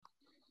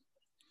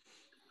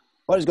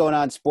What is going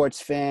on,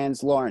 sports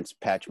fans? Lawrence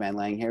Patchman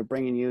Lang here,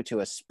 bringing you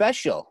to a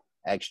special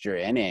extra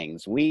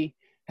innings. We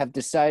have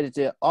decided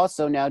to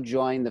also now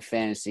join the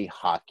fantasy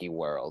hockey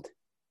world.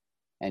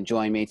 And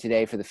join me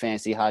today for the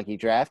fantasy hockey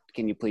draft.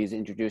 Can you please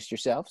introduce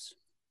yourselves?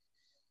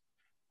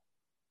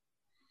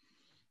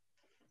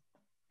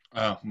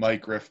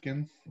 Mike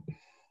Rifkin.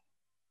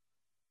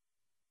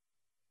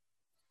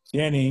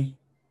 Danny,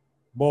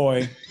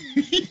 Boy,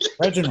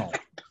 Reginald.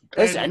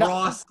 And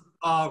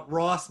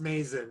Ross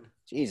Mason.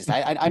 Jesus,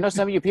 I know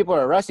some of you people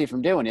are rusty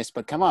from doing this,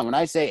 but come on, when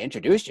I say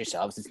introduce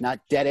yourselves, it's not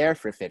dead air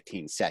for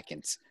 15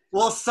 seconds.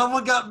 Well,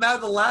 someone got mad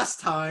the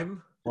last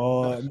time.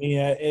 Well, I mean,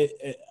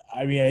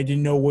 I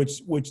didn't know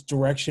which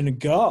direction to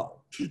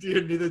go.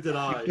 Neither did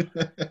I.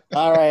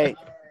 All right,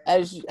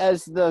 as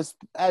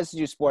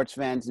you sports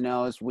fans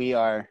knows, we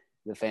are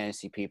the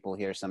fantasy people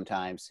here.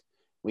 Sometimes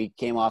we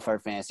came off our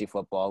fantasy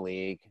football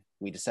league.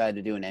 We decided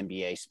to do an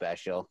NBA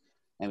special.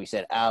 And we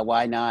said,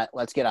 why not?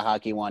 Let's get a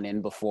hockey one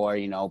in before,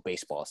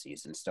 baseball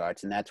season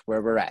starts. And that's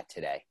where we're at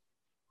today.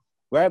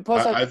 I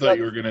thought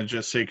you were going to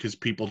just say because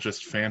people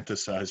just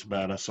fantasize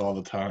about us all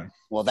the time.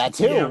 Well, that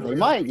too. Yeah, they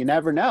might. You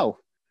never know.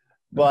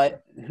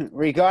 But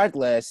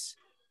regardless,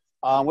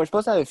 we're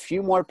supposed to have a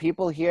few more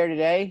people here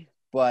today,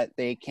 but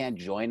they can't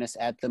join us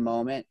at the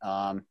moment.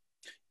 From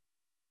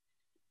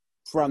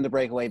the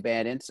Breakaway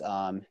Bandits,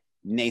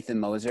 Nathan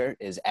Moser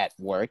is at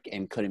work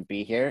and couldn't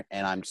be here,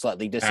 and I'm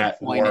slightly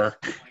disappointed.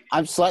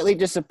 I'm slightly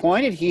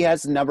disappointed. He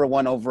has the number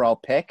 1 overall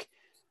pick.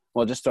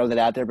 We'll just throw that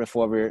out there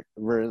before we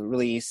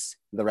release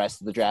the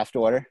rest of the draft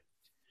order.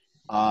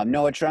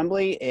 Noah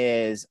Tremblay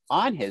is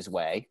on his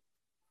way,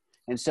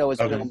 and so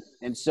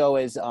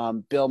is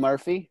Bill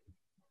Murphy.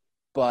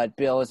 But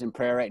Bill is in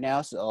prayer right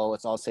now, so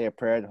let's all say a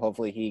prayer that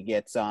hopefully he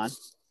gets on.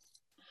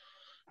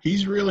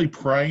 He's really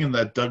praying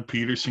that Doug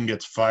Peterson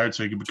gets fired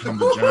so he can become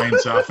the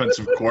Giants'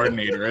 offensive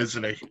coordinator,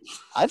 isn't he?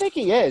 I think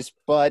he is,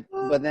 but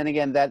then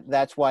again,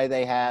 that's why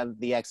they have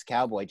the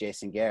ex-Cowboy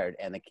Jason Garrett,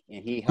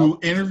 who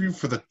interviewed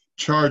for the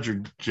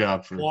Charger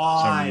job for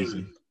some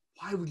reason.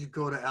 Why would you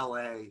go to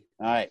L.A.?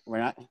 All right, we're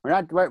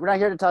not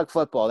here to talk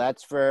football.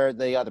 That's for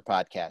the other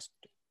podcast,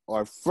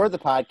 or for the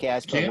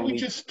podcast. Can't we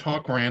just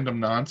talk random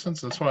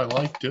nonsense? That's what I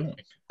like doing.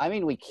 I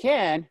mean, we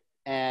can.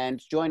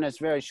 And join us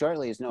very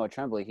shortly is Noah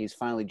Tremblay. He's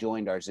finally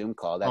joined our Zoom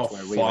call. That's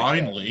where we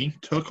finally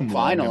took him.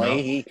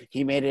 Finally,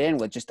 he made it in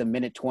with just a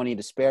minute 20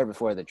 to spare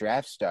before the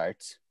draft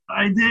starts.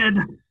 I did.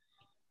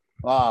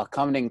 Oh,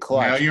 coming in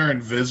clutch. Now you're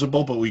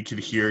invisible, but we could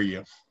hear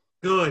you.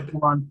 Good.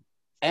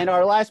 And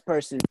our last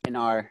person in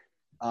our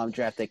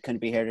draft that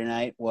couldn't be here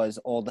tonight was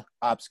old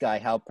ops guy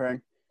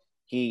Halpern.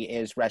 He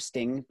is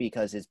resting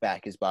because his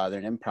back is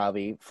bothering him,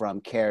 probably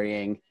from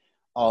carrying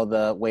all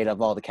the weight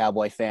of all the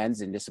Cowboy fans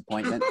and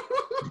disappointment.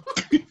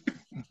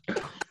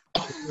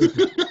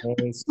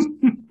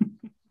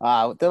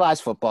 The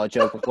last football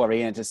joke before we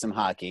get into some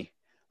hockey.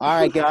 All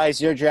right, guys,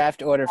 your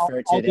draft order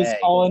for today.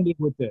 I'll end it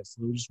with this.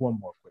 Just one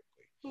more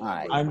quickly. All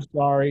right. I'm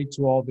sorry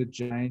to all the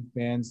Giant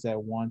fans that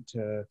want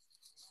to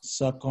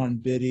suck on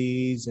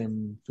biddies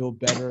and feel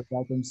better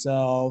about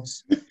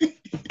themselves.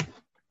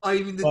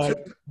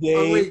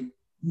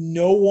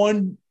 No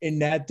one in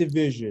that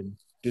division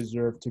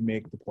deserved to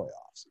make the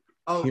playoffs.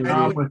 Oh,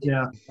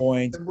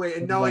 Point.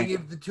 And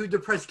knowing the two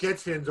depressed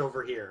Jets fans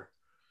over here.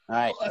 All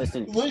right,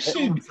 listen.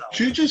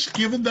 You're just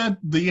giving the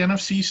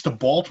NFC East to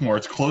Baltimore.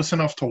 It's close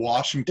enough to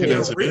Washington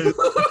as it is.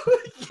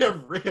 Yeah,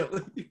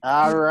 really.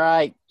 All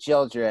right,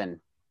 children.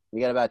 We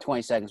got about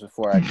 20 seconds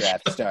before our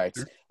draft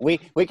starts. We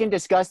can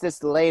discuss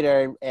this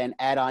later and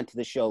add on to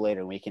the show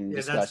later. We can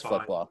discuss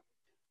football.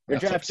 Your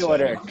draft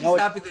order. I'm just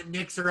happy that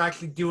Knicks are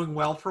actually doing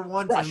well for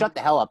once. Bro, shut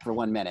the hell up for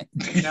 1 minute.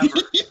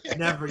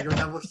 Never.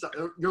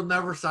 You'll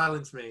never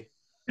silence me.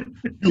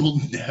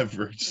 You'll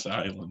never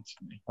silence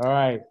me.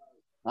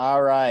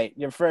 All right.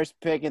 Your first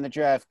pick in the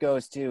draft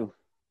goes to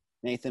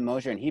Nathan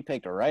Moser, and he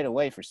picked right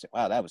away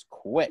wow, that was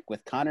quick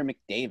with Connor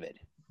McDavid.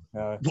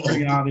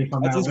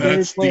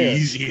 That's the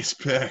easiest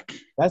pick.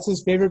 That's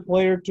his favorite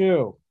player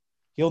too.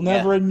 He'll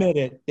never admit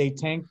it. They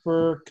tanked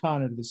for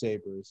Connor to the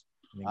Sabres.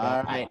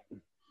 All right.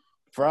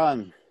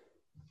 From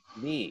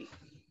the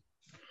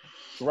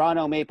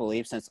Toronto Maple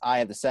Leafs, since I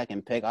have the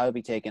second pick, I will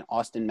be taking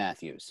Austin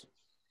Matthews.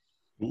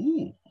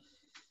 Ooh.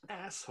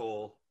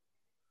 Asshole.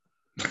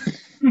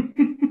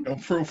 No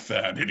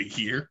profanity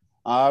here.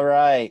 All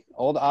right.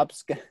 Old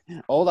ops guy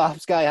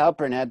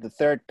Halpern had the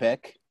third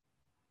pick,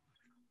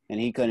 and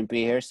he couldn't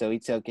be here, so he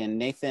took in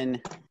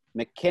Nathan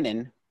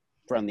McKinnon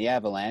from the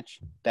Avalanche.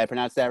 Did I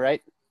pronounce that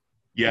right?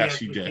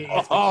 Yes, you did.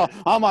 Oh,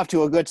 I'm off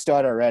to a good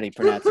start already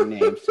pronouncing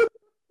names.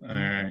 All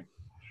right.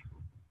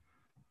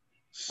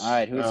 All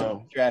right, who's in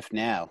the draft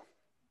now?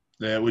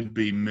 That would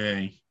be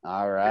me.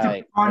 All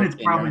right. It's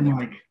probably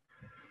Mike.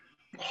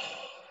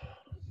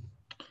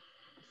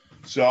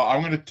 So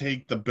I'm going to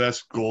take the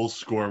best goal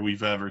scorer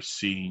we've ever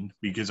seen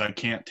because I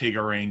can't take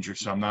a Ranger,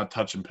 so I'm not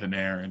touching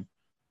Panarin.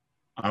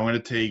 I'm going to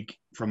take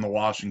from the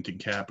Washington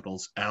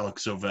Capitals,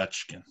 Alex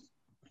Ovechkin.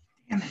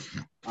 Damn it.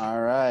 All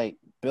right.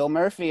 Bill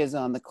Murphy is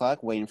on the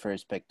clock waiting for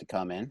his pick to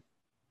come in.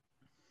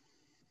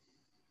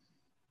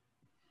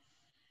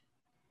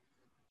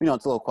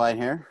 It's a little quiet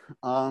here.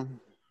 Draisaitl.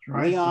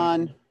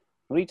 Leon,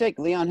 what do you take?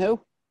 Leon who?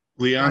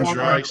 Leon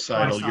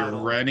Draisaitl. Draisaitl, your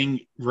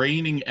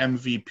reigning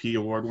MVP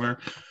award winner.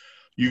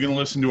 You can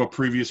listen to a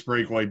previous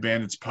Breakaway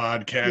Bandits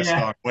podcast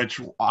on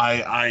which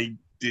I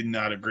did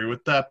not agree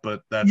with that,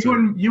 but that's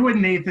you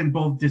and Nathan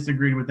both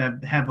disagreed with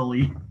that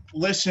heavily.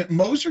 Listen,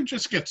 Moser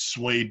just gets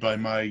swayed by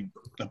my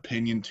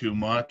opinion too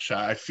much.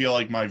 I feel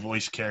like my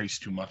voice carries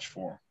too much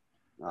for him.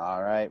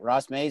 All right,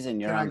 Ross Mason,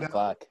 you're Can I on the go?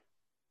 clock.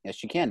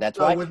 Yes, you can. That's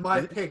So why. with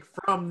my pick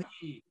from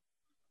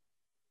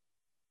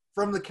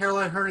the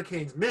Carolina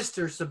Hurricanes,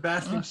 Mr.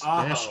 Sebastian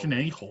Sebastian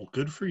Aho. A-hole.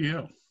 Good for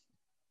you.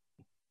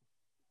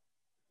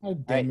 Oh,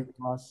 damn it,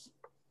 Ross.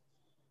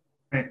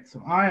 Right,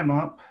 so I am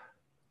up.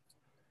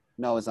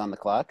 Noah's on the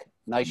clock.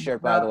 Nice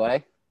shirt, by the way.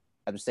 I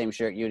have the same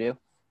shirt you do.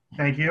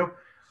 Thank you.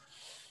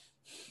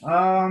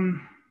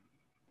 I'm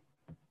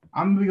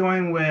going to be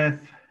going with,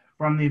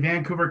 from the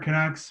Vancouver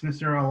Canucks,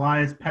 Mr.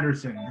 Elias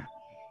Pettersson.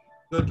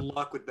 Good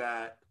luck with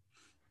that.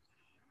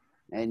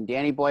 And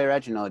Danny Boy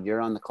Reginald, you're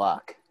on the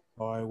clock.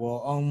 All right,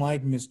 well,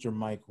 unlike Mr.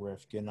 Mike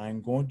Rifkin,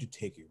 I'm going to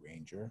take a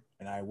Ranger,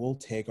 and I will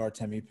take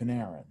Artemi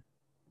Panarin.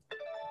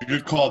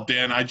 Good call,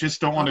 Dan. I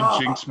just don't want to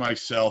jinx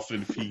myself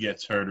if he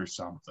gets hurt or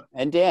something.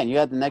 And Dan, you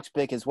have the next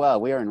pick as well.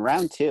 We are in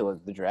round 2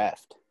 of the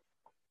draft.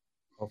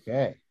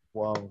 Okay,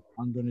 well,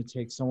 I'm going to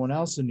take someone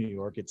else in New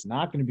York. It's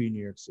not going to be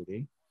New York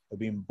City. It'll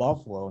be in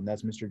Buffalo, and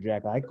that's Mr.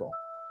 Jack Eichel.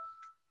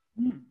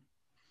 All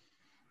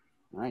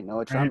right,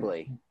 Noah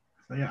Tremblay.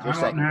 So, yeah, Your I'm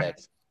second up pick.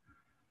 next.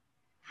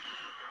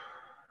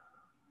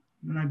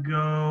 I'm going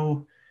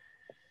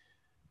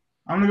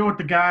to go with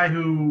the guy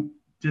who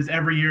just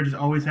every year just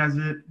always has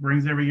it,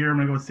 brings every year. I'm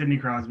going to go with Sidney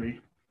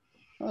Crosby.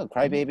 Oh,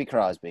 Crybaby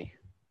Crosby.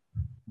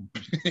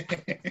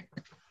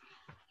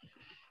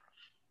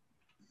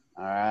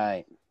 All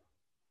right.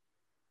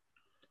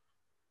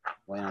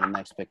 Waiting on the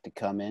next pick to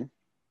come in.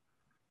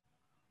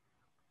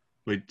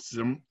 Wait,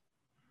 All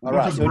right,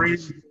 Ross, you're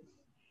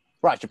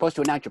supposed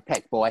to announce your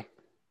pick, boy.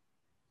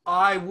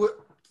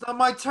 It's not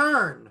my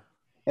turn.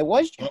 It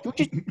was.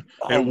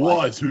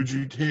 Who'd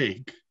you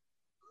take?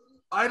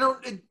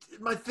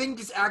 My thing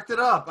just acted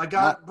up. I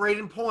got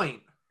Braden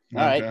Point.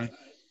 All right.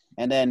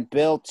 And then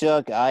Bill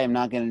took, I am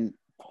not going to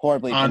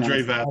horribly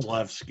Andre pronounce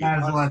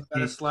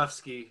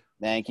Vasilevsky.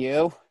 Thank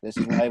you. This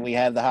is why we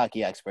have the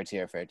hockey experts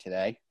here for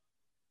today.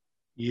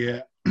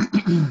 Yeah.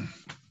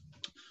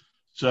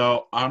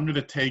 So I'm going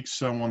to take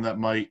someone that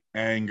might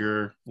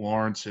anger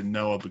Lawrence and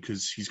Noah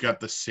because he's got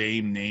the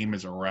same name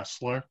as a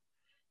wrestler.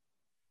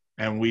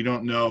 And we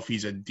don't know if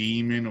he's a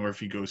demon or if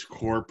he goes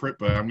corporate,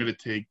 but I'm going to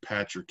take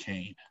Patrick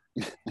Kane.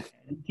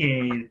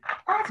 Kane.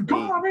 That's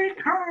gotta be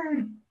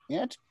Kane.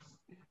 Yeah,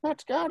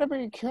 that's gotta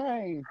be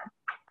Kane.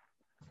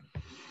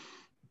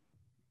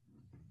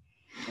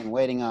 And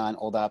waiting on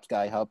old ops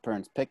guy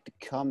Halpern's pick to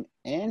come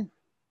in.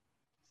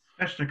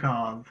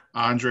 Svechnikov.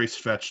 Andrei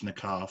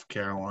Svechnikov,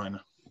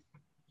 Carolina.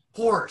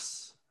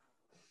 Horse.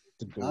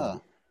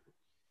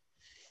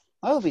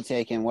 I will be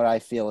taking what I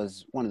feel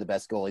is one of the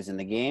best goalies in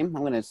the game.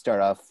 I'm going to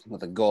start off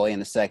with a goalie in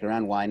the second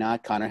round. Why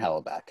not? Connor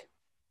Hellebuck.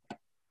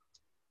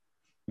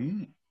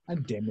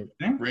 God damn it.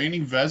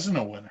 Reigning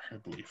Vezina winner, I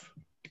believe.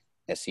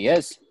 Yes, he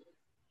is.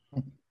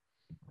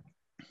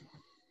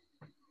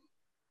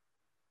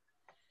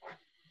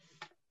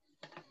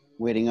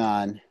 Waiting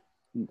on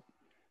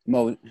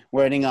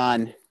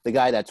the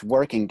guy that's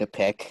working to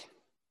pick.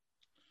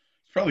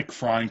 He's probably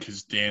crying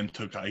because Dan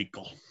took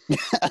Eichel.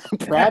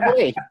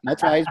 Probably.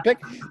 That's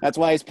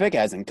why his pick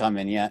hasn't come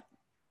in yet.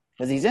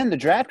 Because he's in the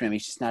draft room.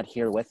 He's just not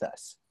here with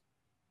us.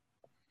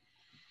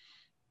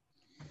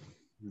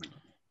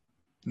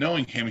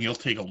 Knowing him, he'll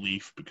take a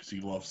Leaf because he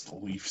loves the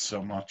Leafs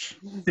so much.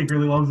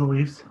 Secretly loves the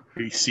Leafs.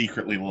 He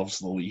secretly loves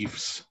the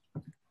Leafs.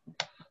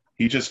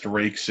 He just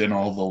rakes in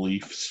all the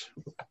Leafs.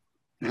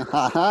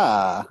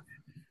 Ha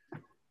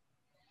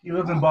He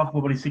lives in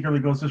Buffalo, but he secretly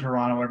goes to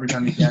Toronto every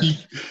time he can.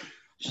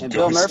 And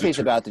Bill Murphy's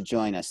about to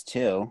join us,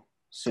 too,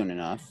 soon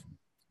enough.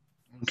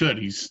 Good.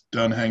 He's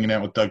done hanging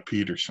out with Doug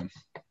Peterson.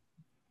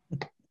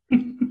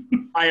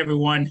 Hi,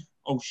 everyone.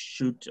 Oh,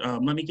 shoot.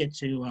 Let me get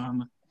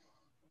to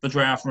the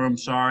draft room.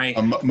 Sorry.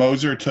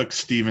 Moser took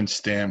Steven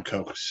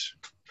Stamkos.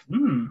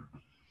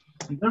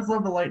 He does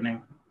love the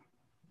Lightning.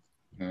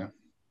 Yeah.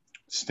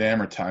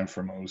 Stammer time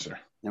for Moser.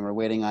 And we're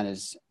waiting on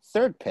his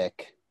third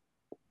pick.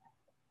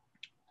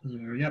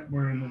 Yep,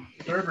 we're in the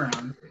third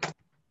round.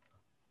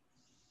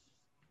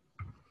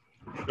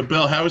 But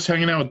Bill, how was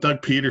hanging out with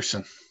Doug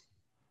Peterson?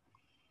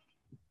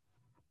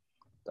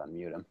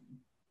 Unmute him.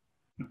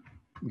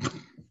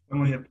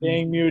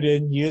 Being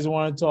muted. He doesn't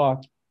want to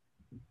talk.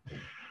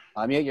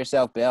 Unmute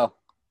yourself, Bill.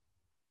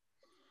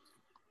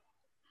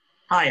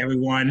 Hi,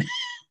 everyone.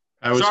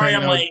 Sorry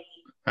I'm late.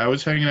 I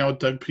was hanging out with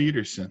Doug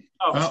Peterson.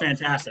 Oh, it's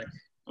fantastic.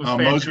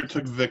 Moser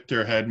took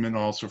Victor Hedman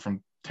also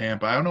from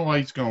Tampa. I don't know why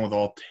he's going with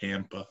all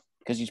Tampa.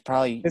 Because he's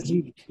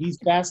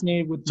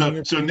fascinated with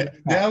so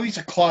now he's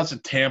a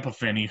closet Tampa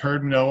fan. He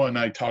heard Noah and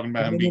I talking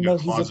about him being a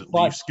closet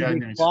Leafs guy.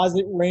 He's a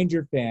closet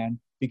Ranger fan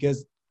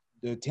because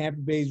the Tampa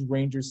Bay's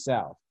Rangers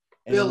South.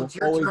 And Bill, it's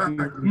your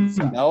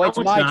turn. No, it's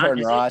my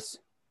turn, Ross.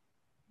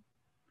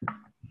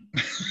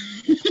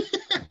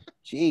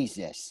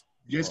 Jesus.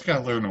 You guys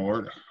gotta learn the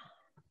order.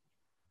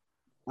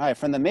 All right,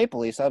 from the Maple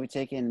Leafs, I'll be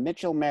taking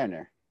Mitchell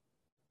Marner.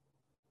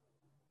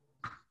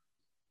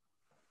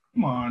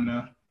 Come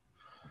on.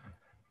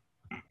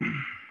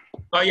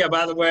 Oh, yeah,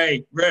 by the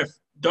way, Riff,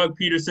 Doug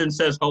Peterson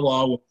says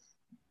hello.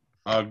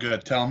 Oh,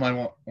 good. Tell him I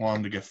want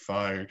him to get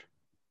fired.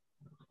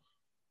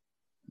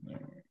 All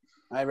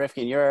right,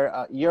 Rifkin,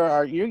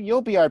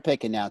 you'll be our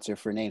pick announcer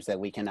for names that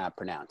we cannot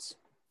pronounce.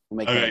 We'll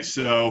make Okay,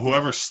 so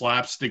whoever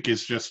slapstick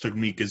is just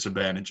Mika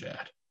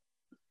Zibanejad.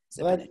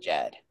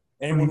 Zibanejad.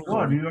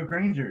 Anyone New York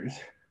Rangers.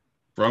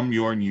 From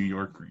your New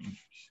York Rangers.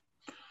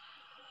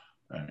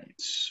 All right,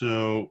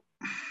 so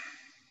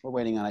We're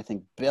waiting on, I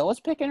think, Bill is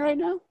picking right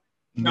now?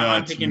 No,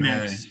 I'm it's picking me.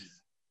 next.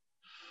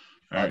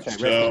 All right, Sorry,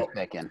 so Rifkin's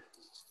picking.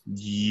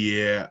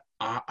 yeah,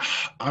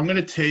 I'm going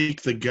to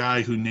take the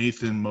guy who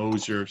Nathan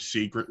Moser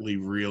secretly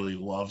really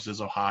loves as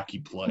a hockey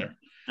player.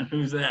 And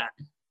who's that?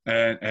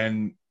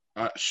 And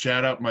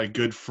shout out my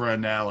good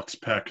friend Alex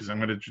Peck, because I'm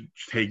going to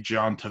take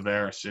John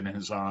Tavares in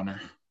his honor.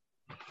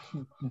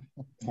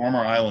 Former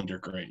Islander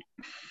great.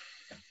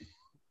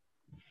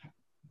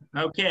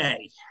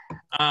 Okay.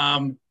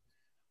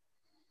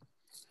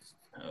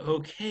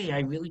 Okay, I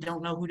really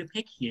don't know who to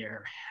pick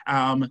here.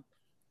 Did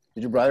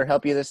your brother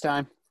help you this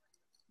time?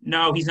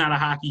 No, he's not a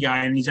hockey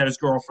guy, and he's at his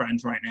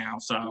girlfriend's right now.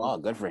 So, Oh,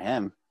 good for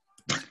him.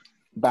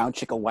 Bow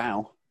chicka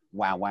wow.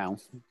 Wow, wow.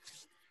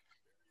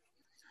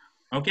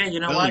 okay, you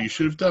know Bill, what? you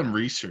should have done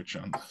research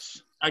on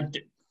this. I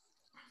d-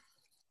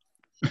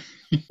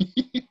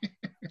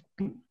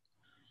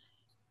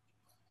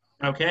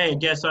 okay, I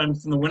guess I'm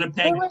from the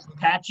Winnipeg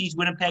Apaches,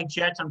 Winnipeg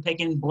Jets. I'm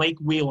picking Blake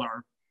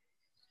Wheeler.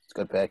 It's a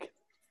good pick.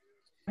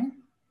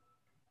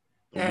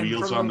 The And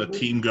wheels from on the the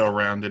team go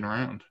round and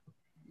round.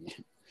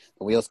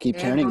 The wheels keep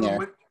turning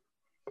there.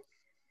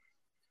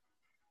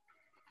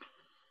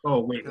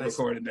 Oh, wait, we Can I-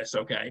 recorded this.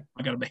 Okay,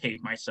 I gotta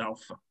behave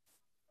myself. All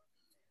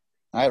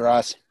right,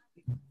 Ross.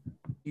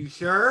 You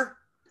sure?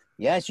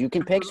 Yes, you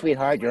can pick,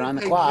 sweetheart. You're on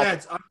the clock.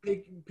 Jets, I'm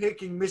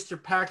picking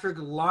Mr. Patrick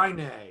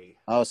Laine.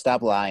 Oh,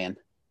 stop lying.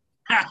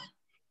 Ha!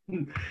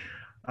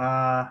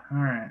 All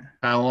right.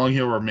 How long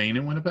he'll remain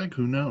in Winnipeg?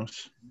 Who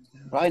knows?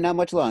 Probably not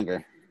much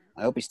longer.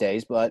 I hope he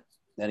stays, but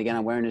then again,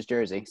 I'm wearing his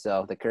jersey,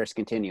 so the curse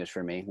continues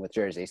for me with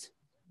jerseys.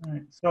 All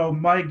right. So,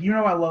 Mike, you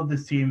know I love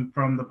this team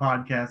from the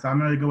podcast. I'm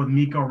going to go with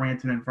Mikko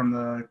Rantanen from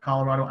the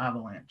Colorado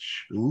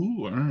Avalanche.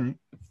 Ooh, all right.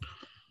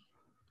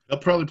 He'll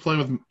probably play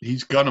with –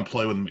 he's going to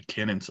play with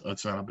McKinnon, so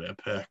that's not a bad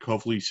pick.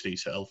 Hopefully he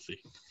stays healthy.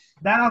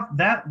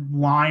 That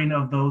line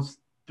of those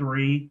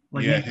three.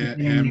 Like Yeah,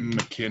 him,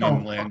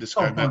 McKinnon,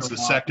 so Landeskog. That's the fun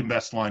to watch. second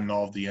best line in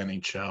all of the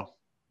NHL.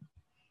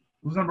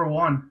 Who's number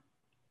one?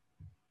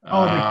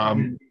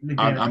 I'm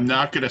McKinnon.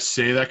 not going to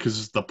say that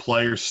because the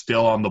player's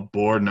still on the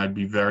board, and I'd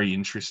be very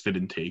interested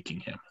in taking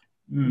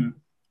him.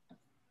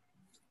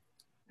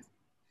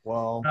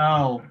 Well,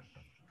 Oh,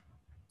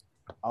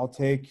 I'll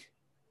take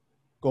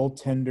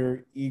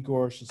goaltender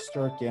Igor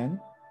Shesterkin,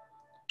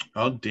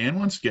 Oh, Dan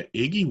wants to get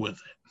Iggy with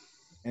it.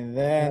 and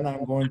then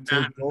I'm going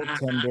to take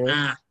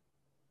goaltender.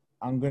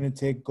 I'm going to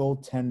take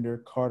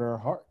goaltender Carter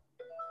Hart.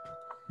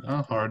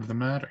 Oh, hard of the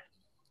matter.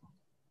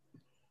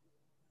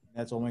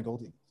 That's all my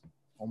goalies.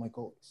 All my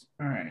goalies.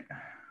 all right.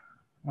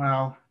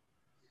 Well,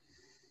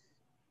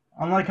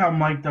 unlike how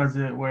Mike does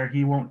it, where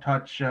he won't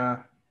touch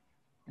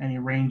any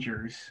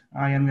Rangers,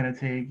 I am going to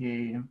take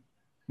I'm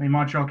a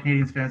Montreal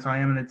Canadiens fan, so I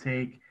am going to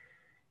take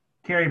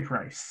Carey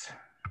Price.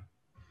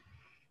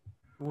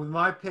 With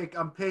my pick,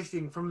 I'm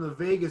picking from the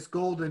Vegas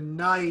Golden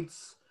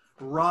Knights,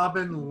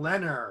 Robin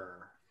Lehner.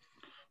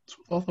 What's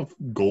with all the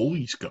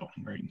goalies going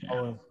right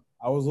now?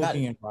 I was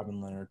looking at Robin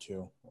Leonard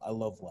too. I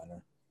love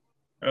Leonard.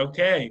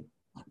 Okay.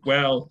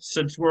 Well,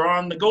 since we're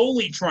on the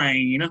goalie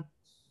train.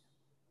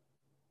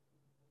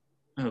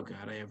 Oh,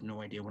 God, I have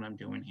no idea what I'm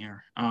doing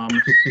here. I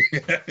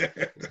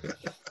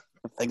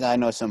think I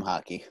know some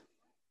hockey.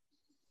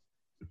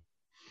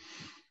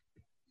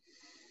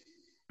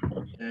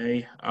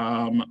 Okay.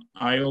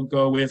 I'll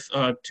go with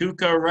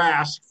Tuukka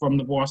Rask from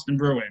the Boston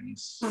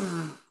Bruins.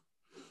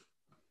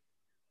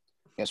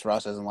 Guess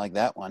Ross doesn't like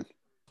that one.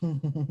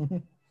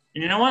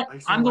 You know what?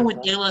 Nice I'm one going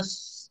like with Ilya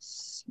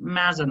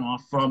Mazanov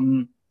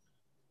from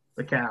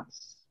the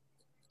Caps.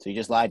 So you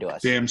just lied to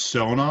us.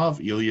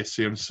 Ilya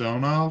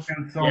Samsonov.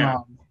 Yeah.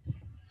 All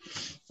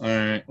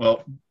right.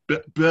 Well,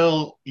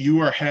 Bill, you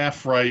were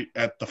half right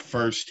at the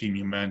first team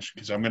you mentioned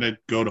because I'm going to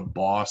go to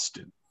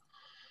Boston.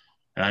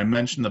 And I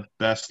mentioned the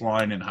best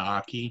line in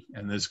hockey,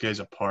 and this guy's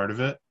a part of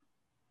it.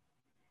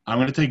 I'm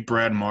going to take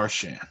Brad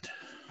Marchand.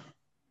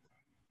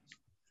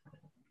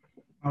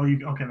 Oh,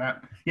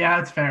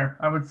 that's fair.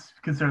 I would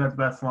consider that the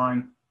best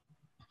line.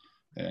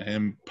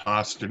 Him,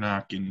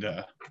 Pasternak, and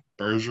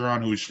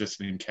Bergeron, who was just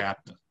named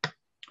captain.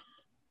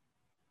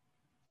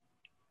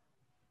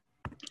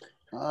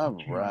 All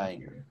right.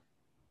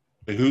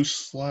 Wait, who's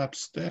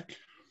slapstick?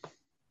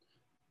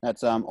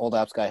 That's old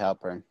ops guy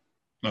Halpern.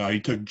 No, he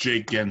took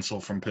Jake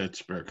Gensel from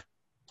Pittsburgh.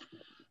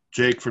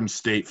 Jake from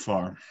State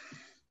Farm.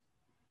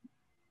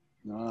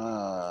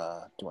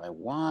 do I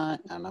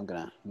want? And I'm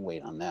going to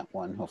wait on that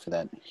one. Hopefully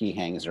that he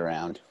hangs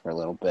around for a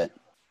little bit.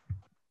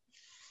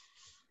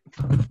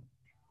 All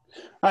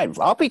right,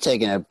 I'll be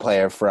taking a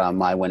player from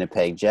my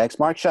Winnipeg Jets,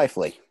 Mark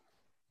Scheifele.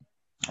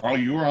 Oh,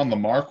 you were on the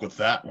mark with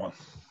that one.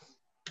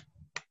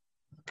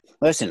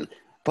 Listen,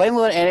 playing a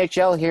little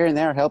NHL here and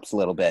there helps a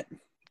little bit.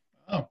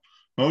 Oh,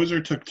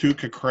 Moser took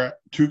Tuukka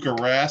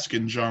Rask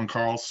and John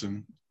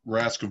Carlson.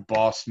 Rask of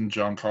Boston,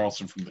 John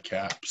Carlson from the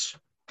Caps.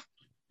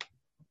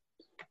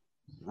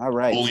 All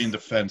right. Goalie and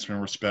defenseman,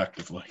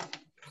 respectively.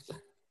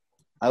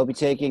 I will be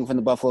taking from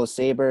the Buffalo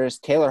Sabres,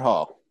 Taylor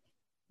Hall.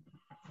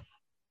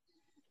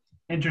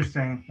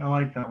 Interesting. I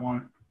like that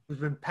one. He's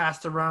been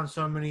passed around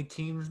so many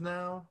teams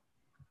now.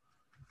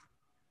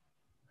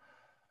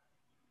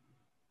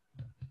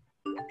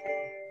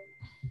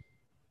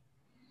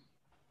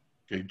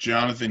 Okay,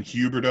 Jonathan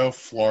Huberdeau,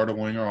 Florida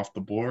winger off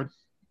the board.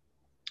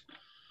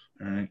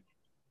 All right.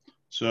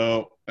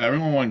 So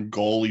everyone went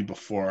goalie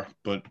before,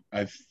 but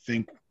I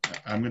think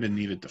I'm going to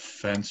need a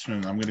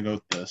defenseman. I'm going to go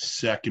with the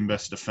second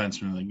best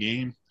defenseman in the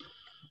game.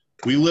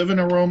 We live in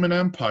a Roman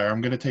Empire.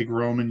 I'm going to take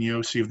Roman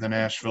Josi of the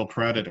Nashville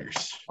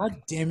Predators.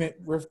 God damn it,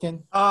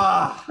 Rifkin.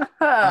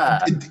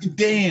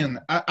 Dan,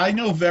 I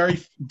know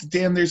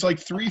Dan, there's like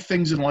three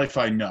things in life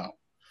I know.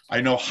 I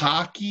know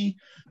hockey,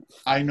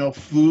 I know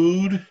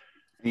food.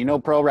 You know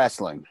pro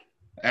wrestling.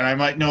 And I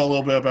might know a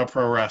little bit about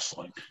pro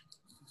wrestling.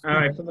 All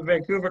right, for the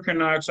Vancouver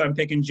Canucks, I'm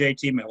picking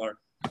JT Miller.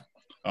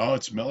 Oh,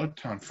 it's Miller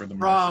time for the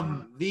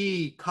From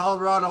the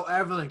Colorado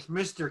Avalanche,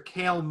 Mr.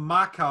 Kale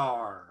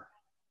Makar.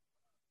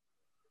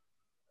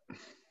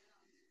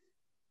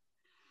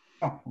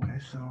 Oh, okay.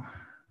 So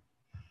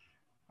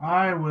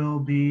I will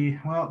be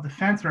 – well,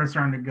 defense are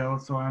starting to go,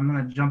 so I'm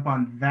going to jump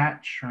on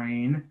that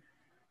train.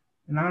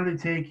 And I'm going to be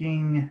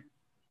taking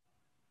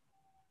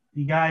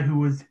the guy who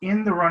was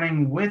in the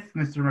running with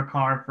Mr.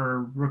 Makar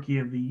for Rookie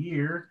of the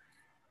Year.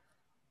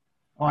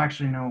 Oh,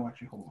 actually, no.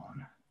 Actually, hold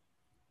on.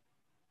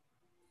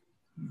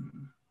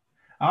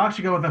 I'll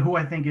actually go with who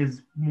I think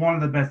is one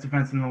of the best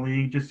defense in the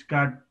league. Just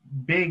got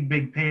big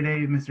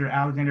payday, Mr.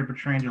 Alexander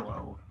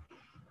Pietrangelo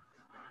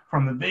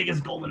from the Vegas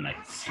Golden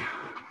Knights.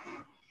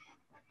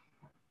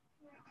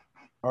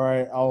 All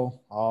right,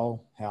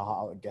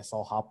 I guess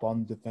I'll hop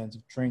on the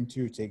defensive train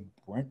too. Take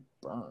Brent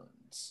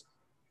Burns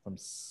from.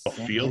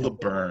 Feel the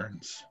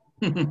burns.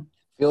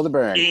 Feel the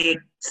burn.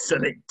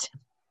 Excellent.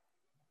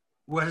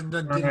 Who hasn't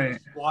done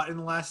squat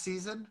in last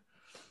season?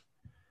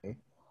 Okay.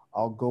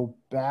 I'll go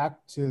back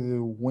to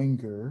the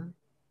winger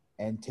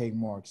and take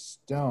Mark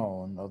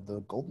Stone of the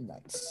Golden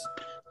Knights.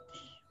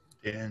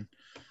 And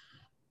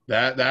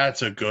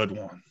that's a good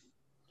one.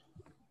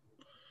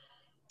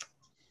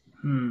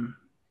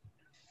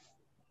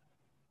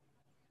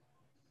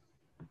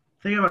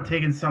 Thinking about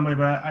taking somebody,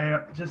 but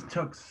I just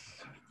took.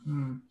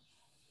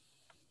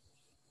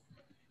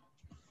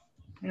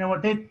 You know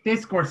what? They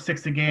score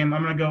 6 a game.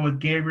 I'm going to go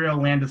with Gabriel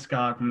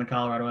Landeskog from the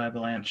Colorado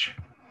Avalanche.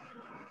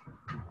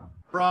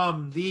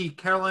 From the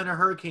Carolina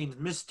Hurricanes,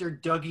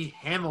 Mr. Dougie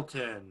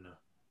Hamilton.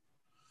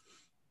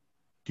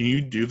 Can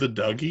you do the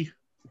Dougie?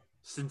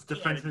 Since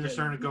defensemen are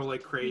starting to go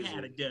like crazy.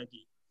 Had a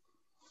Dougie.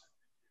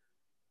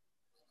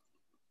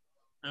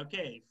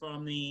 Okay,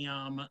 from the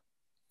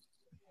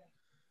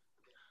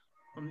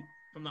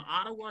from the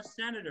Ottawa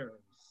Senators,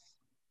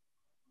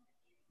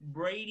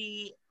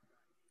 Brady.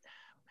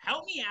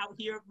 Help me out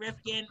here,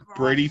 Rifkin.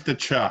 Brady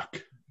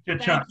Tkachuk.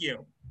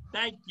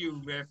 Thank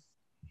you, Riff.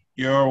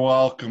 You're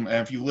welcome.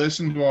 And if you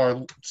listen to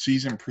our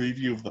season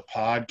preview of the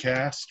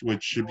podcast,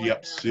 which should be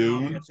up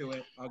soon.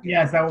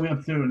 Yes, that will be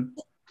up soon.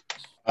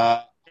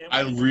 I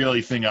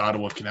really think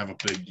Ottawa can have a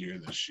big year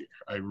this year.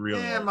 I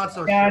really. I'm not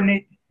so sure.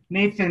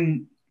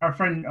 Nathan, our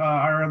friend,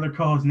 our other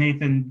co-host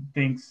Nathan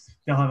thinks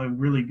they'll have a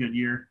really good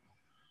year,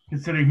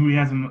 considering who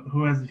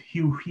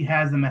he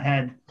has them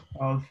ahead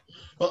of.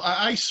 Well,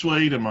 I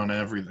swayed him on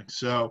everything.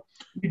 So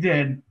you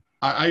did.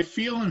 I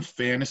feel in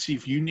fantasy,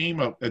 if you name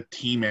a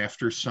team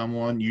after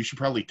someone, you should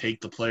probably take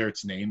the player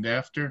it's named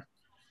after.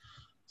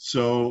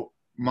 So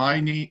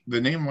the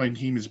name of my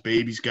team is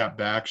Baby's Got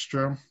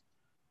Backstrom.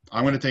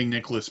 I'm going to take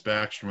Nicholas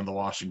Backstrom of the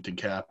Washington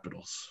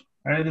Capitals.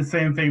 I did the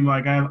same thing.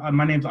 Like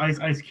my name's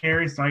Ice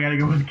Carey, so I got to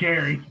go with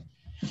Carey.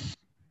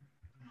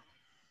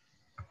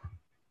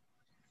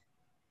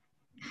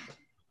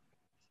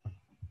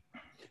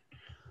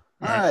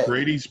 All right.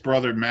 Brady's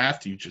brother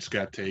Matthew just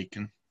got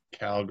taken.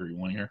 Calgary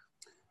winger.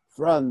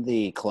 From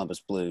the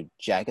Columbus Blue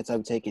Jackets,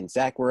 I'm taking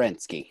Zach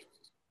Werenski.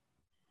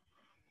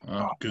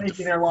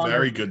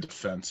 Very good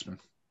defenseman.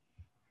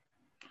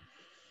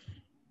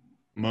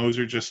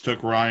 Moser just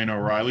took Ryan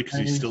O'Reilly because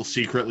he still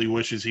secretly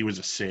wishes he was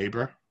a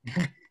Sabre.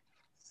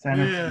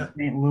 Center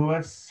St.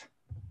 Louis.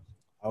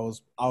 I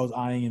was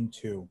eyeing him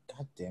too.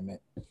 God damn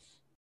it.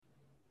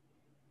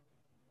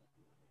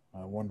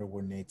 I wonder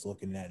what Nate's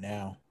looking at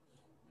now.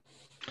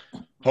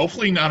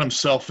 Hopefully not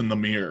himself in the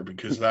mirror,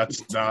 because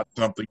that's not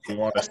something you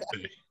want to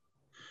see.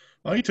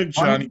 Well, he took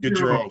Johnny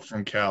Gaudreau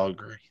from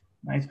Calgary.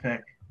 Nice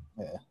pick.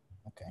 Yeah,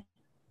 okay.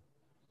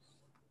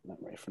 Not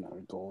ready for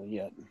another goal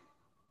yet.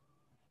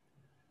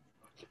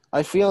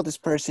 I feel this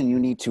person you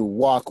need to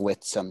walk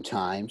with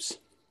sometimes.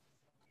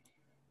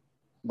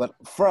 But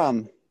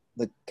from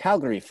the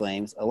Calgary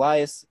Flames,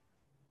 Elias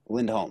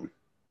Lindholm.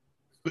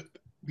 But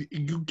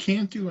you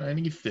can't do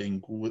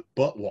anything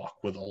but walk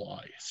with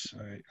Elias.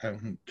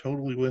 I'm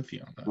totally with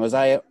you on that. Was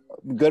I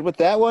good with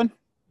that one?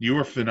 You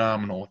were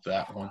phenomenal with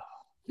that one.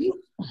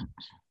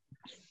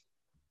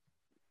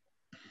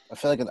 I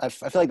feel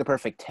like the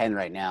perfect 10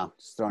 right now.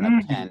 Just throwing up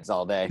 10s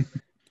all day.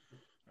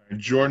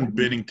 Jordan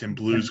Binnington,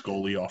 Blues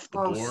goalie off the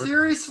board. Oh,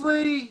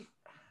 seriously?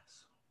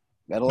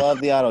 Gotta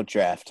love the auto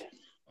draft.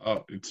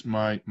 Oh, it's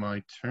my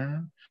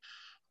turn.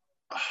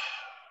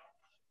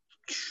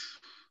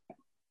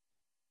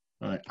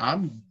 All right,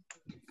 I'm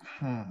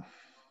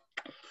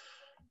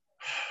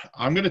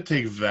going to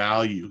take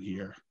value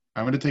here.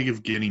 I'm going to take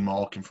Evgeny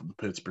Malkin from the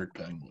Pittsburgh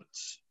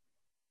Penguins.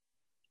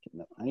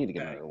 I need to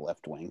get another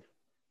left wing.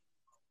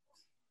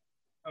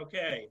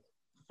 Okay,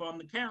 from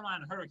the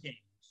Carolina Hurricanes,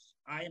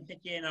 I am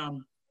picking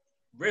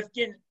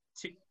Rifkin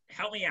to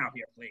help me out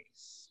here,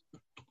 please.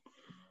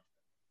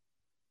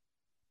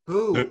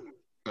 Who?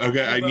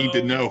 Okay, I need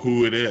to know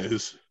who it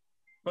is.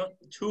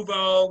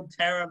 Teuvo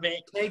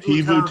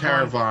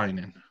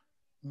Teravainen.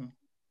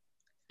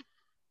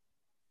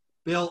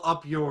 Bill,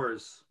 up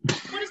yours.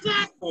 What is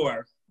that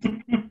for?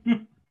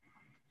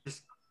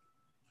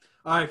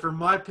 All right, for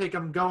my pick,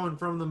 I'm going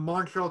from the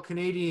Montreal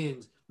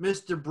Canadiens,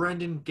 Mr.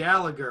 Brendan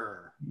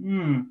Gallagher.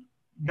 Gonna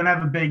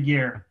have a big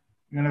year.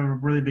 Gonna have a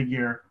really big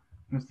year,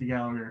 Mr.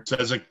 Gallagher.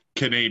 As a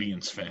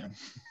Canadiens fan.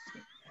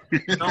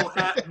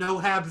 No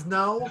Habs,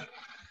 no.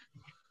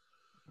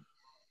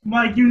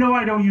 Mike, you know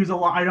I don't use a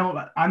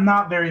lot. I'm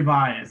not very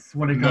biased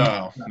when it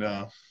comes.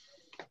 No.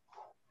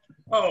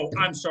 Oh,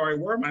 I'm sorry.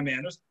 Where are my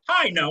manners?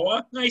 Hi,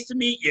 Noah. Nice to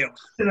meet you.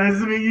 Nice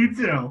to meet you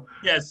too.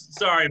 Yes,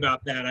 sorry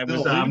about that. I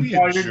was be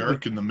a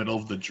jerk in the middle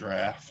of the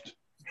draft.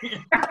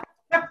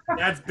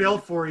 That's Bill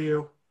for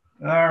you.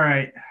 All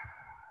right.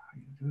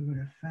 Do we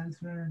go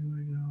defenseman? Do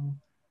we go?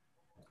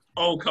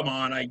 Oh, come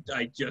on. I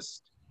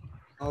just.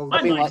 Oh,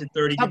 My mind's at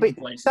 30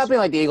 places. Stop being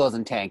like the Eagles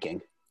and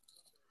tanking.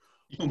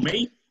 You,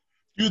 me?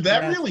 Dude,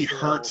 that really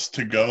hurts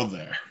to go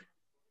there.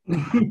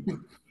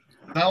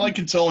 Not like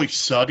it's always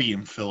sunny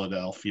in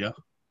Philadelphia.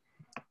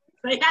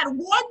 They had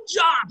one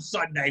job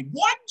Sunday.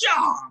 One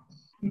job.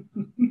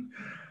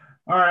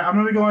 All right, I'm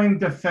going to be going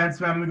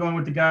defenseman. I'm going to be going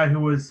with the guy who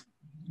was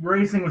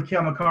racing with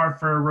Cale Makar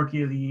for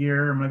Rookie of the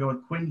Year. I'm going to go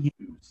with Quinn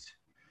Hughes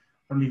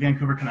from the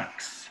Vancouver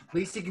Canucks. At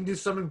least he can do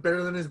something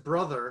better than his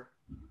brother.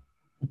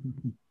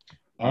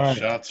 All right.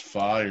 Shots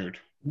fired.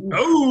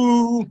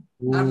 Oh.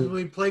 Happens when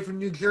we play for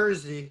New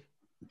Jersey.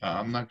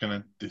 I'm not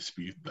going to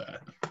dispute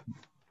that.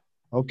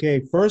 Okay,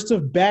 first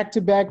of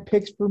back-to-back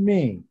picks for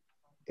me.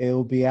 It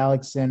will be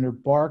Alexander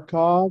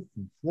Barkov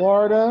from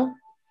Florida.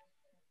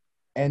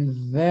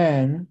 And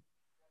then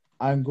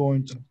I'm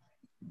going to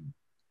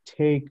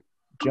take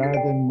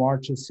Jonathan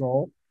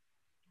Marchessault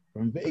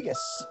from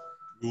Vegas.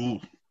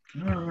 Ooh.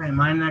 All right,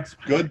 my next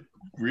pick. Good.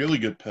 Really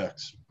good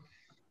picks.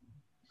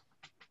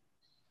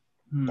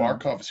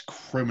 Barkov is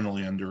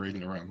criminally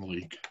underrated around the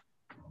league.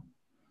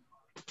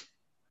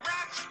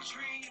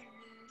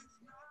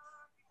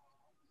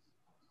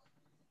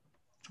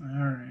 All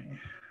right.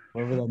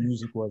 Whatever that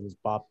music was, is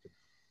bopped.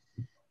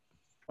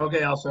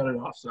 Okay, I'll set it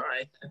off.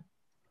 Sorry.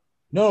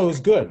 No, it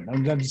was good.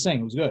 I'm just saying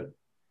it was good.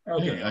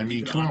 Okay. Yeah, I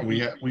mean, come on.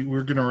 We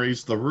were going to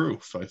raise the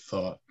roof, I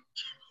thought.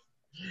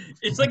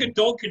 It's like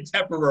adult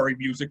contemporary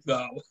music,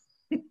 though.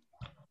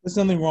 There's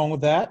nothing wrong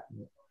with that.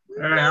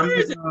 All right, I'm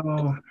going to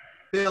go.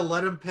 Bill,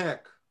 let him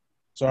pick.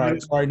 Sorry,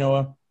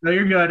 Noah. No,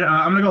 you're good.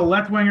 I'm going to go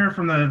left winger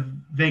from the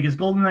Vegas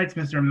Golden Knights,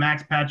 Mr.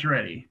 Max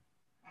Pacioretty.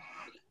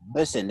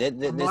 Listen,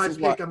 this my is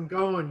pick, why. I'm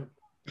going.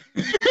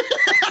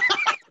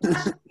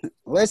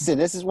 Listen,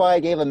 this is why I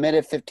gave a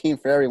minute 15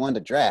 for everyone to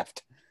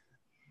draft.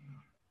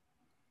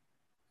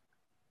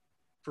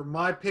 For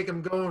my pick,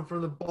 I'm going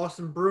from the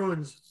Boston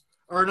Bruins.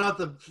 Or not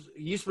the –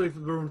 used to be for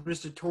the Bruins,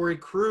 Mr. Torrey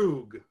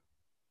Krug.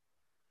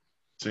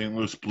 St.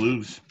 Louis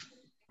Blues.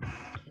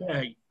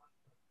 Okay.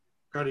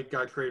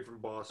 Got traded from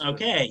Boston.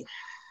 Okay.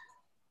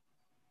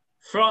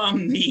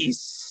 From the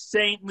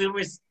St.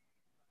 Louis Blues –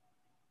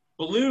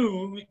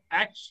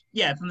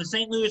 from the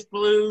St. Louis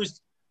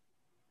Blues,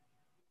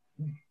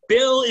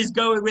 Bill is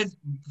going with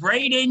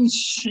Braden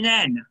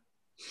Schenn.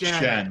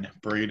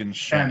 Braden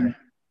Schenn.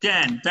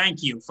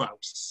 Thank you,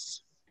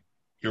 folks.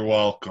 You're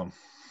welcome.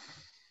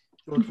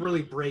 Well, it's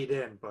really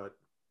Braden, but.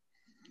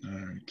 All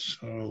right,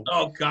 so.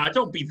 Oh, God,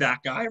 don't be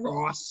that guy,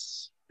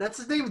 Ross. That's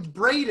his name. It's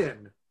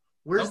Braden.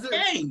 Where's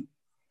Okay,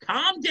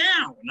 calm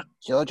down.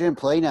 Children,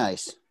 play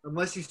nice.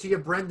 Unless you see a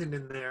Brendan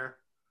in there.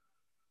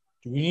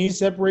 Do we need to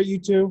separate you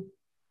two?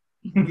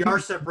 We are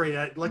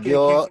separated. Like, Do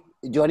I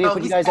need to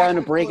put you guys out in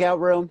a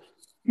breakout room?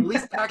 At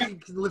least Paxton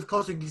can live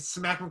closer and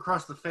smack him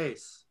across the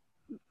face.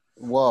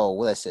 Whoa,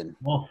 listen.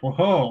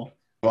 Whoa.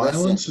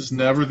 Violence is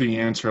never the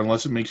answer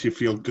unless it makes you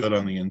feel good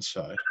on the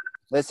inside.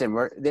 Listen,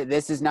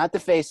 this is not the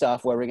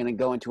face-off where we're going to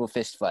go into a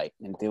fist fight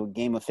and do a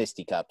game of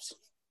fisticuffs.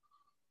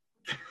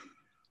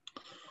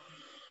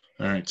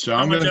 All right, so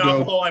How I'm going much to go.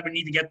 alcohol I would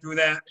need to get through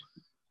that?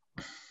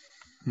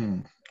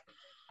 All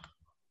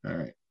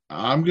right.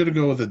 I'm going to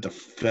go with a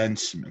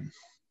defenseman.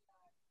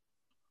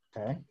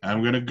 Okay.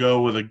 I'm going to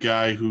go with a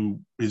guy who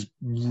is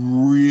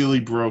really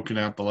broken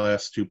out the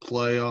last 2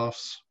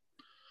 playoffs.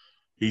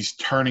 He's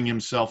turning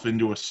himself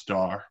into a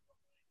star.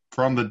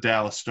 From the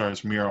Dallas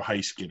Stars, Miro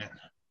Heiskanen.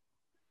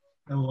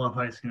 I love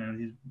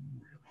Heiskanen.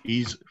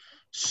 He's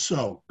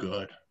so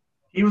good.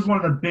 He was one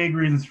of the big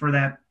reasons for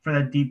that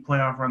deep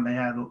playoff run they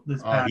had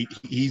this past.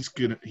 He's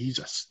gonna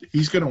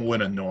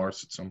win a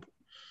Norris at some point.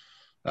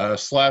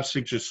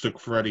 Slapstick just took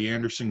Freddie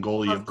Anderson,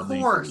 goalie of the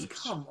Maple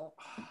Leafs. Come on.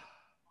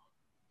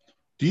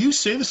 Do you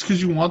say this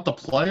because you want the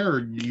player, or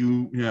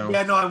you know?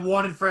 Yeah, no, I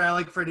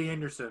like Freddie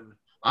Anderson.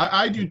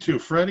 I do too.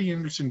 Freddie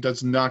Anderson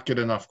does not get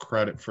enough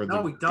credit for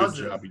the good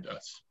job he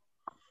does.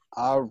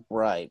 All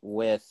right,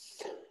 with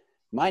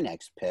my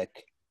next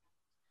pick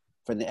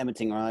for the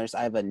Edmonton Oilers,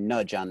 I have a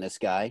nudge on this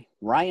guy,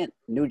 Ryan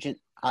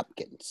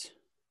Nugent-Hopkins.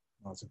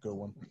 That's a good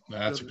one.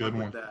 That's a good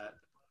one. That.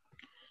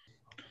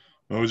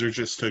 Moser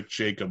just took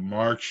Jacob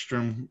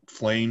Markstrom,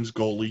 Flames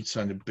goalie,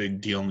 signed a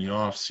big deal in the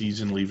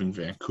offseason, leaving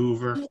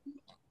Vancouver.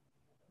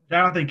 I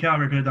don't think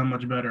Calgary could have done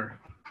much better.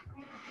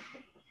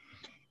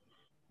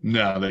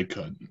 No, they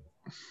couldn't.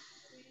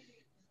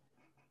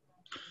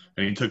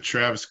 And he took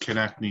Travis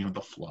Konechny of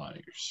the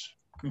Flyers.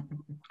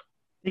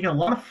 You got a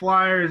lot of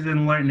Flyers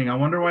in Lightning. I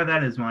wonder why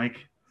that is, Mike.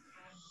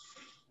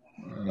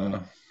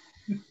 All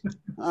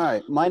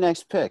right, my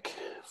next pick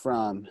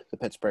from the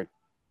Pittsburgh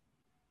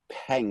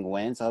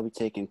Penguins, I'll be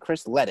taking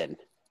Chris Letang.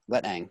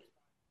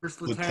 Chris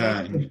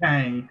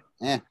Letang.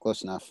 Dang.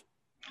 Close enough.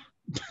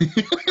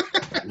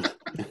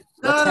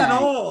 Not at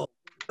all.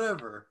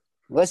 Whatever.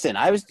 Listen,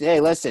 I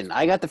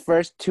got the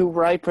first 2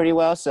 right pretty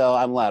well, so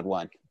I'm allowed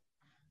 1.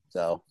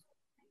 So.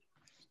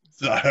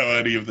 That's not how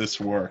any of this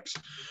works.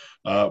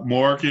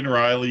 Morgan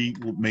Riley,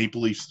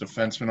 Maple Leafs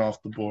defenseman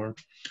off the board.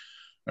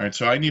 All right,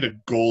 so I need a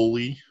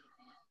goalie.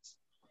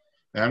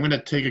 And I'm going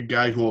to take a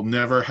guy who will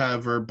never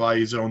have her buy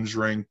his own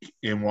drink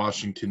in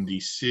Washington,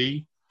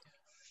 D.C.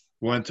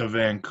 Went to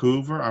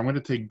Vancouver. I'm going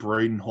to take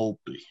Braden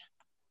Holtby.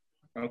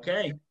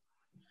 Okay.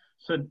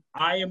 So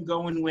I am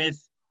going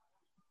with,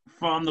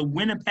 from the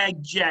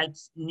Winnipeg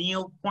Jets,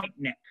 Neil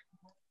Pointnick.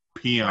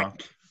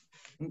 Pionk.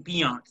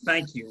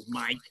 Thank you,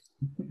 Mike.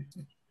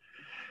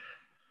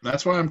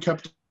 That's why I'm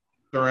kept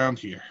around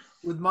here.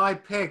 With my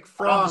pick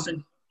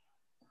from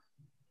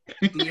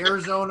the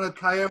Arizona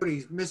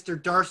Coyotes,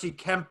 Mr. Darcy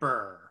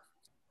Kemper.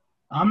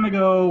 I'm going to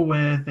go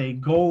with a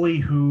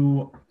goalie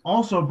who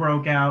also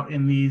broke out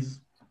in these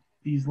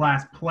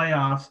last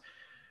playoffs.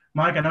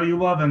 Mike, I know you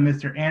love him,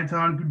 Mr.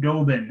 Anton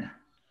Khudobin.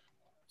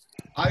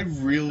 I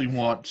really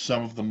want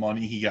some of the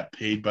money he got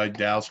paid by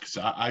Dallas because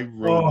I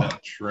rode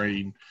that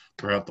train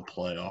throughout the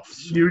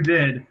playoffs. You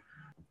did.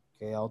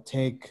 Okay, I'll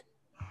take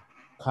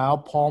Kyle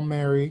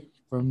Palmieri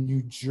from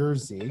New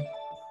Jersey.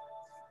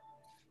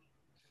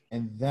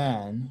 And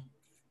then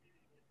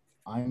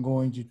I'm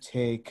going to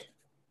take,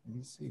 let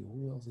me see,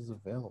 who else is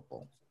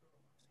available?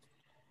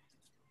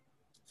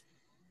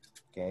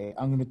 Okay,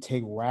 I'm going to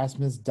take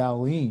Rasmus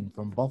Dahlin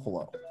from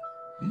Buffalo.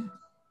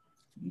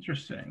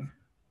 Interesting.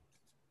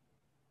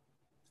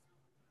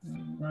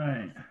 All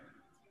right.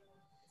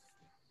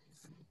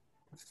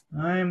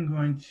 I'm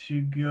going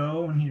to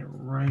go and need a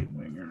right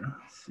winger.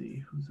 Let's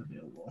see who's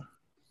available.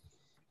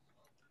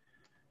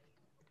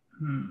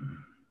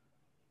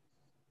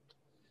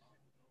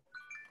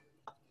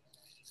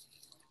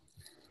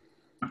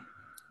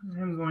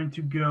 I'm going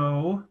to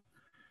go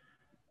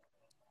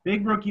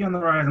big rookie on the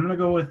rise. I'm going to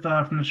go with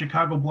from the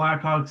Chicago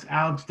Blackhawks,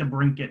 Alex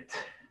DeBrincat.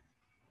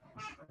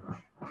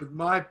 With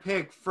my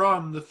pick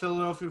from the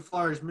Philadelphia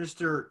Flyers,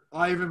 Mr.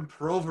 Ivan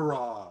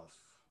Provorov.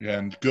 Yeah,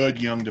 and good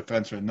young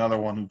defenseman, another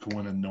one who can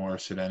win a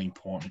Norris at any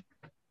point.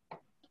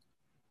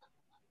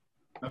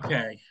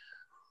 Okay.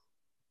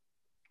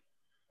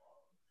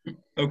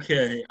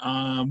 Okay.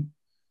 I'm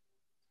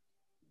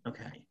going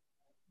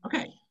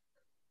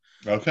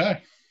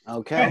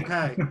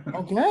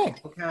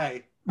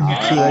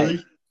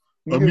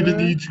to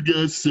need you guys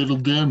to settle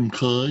down,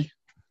 okay?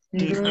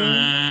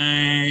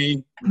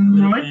 Okay.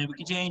 We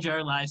can change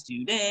our lives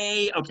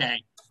today.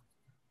 Okay.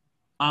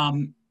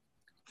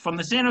 From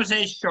the San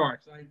Jose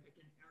Sharks.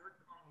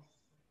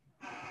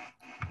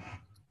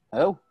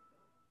 Oh?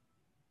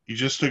 You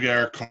just took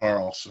Eric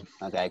Carlson.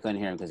 Okay, I couldn't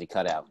hear him because he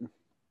cut out.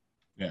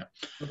 Yeah.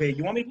 Okay,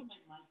 you want me to put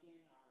my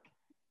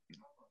mic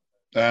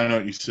in? I don't know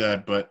what you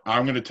said, but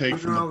I'm going to take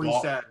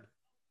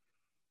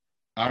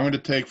I'm going to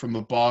take from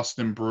the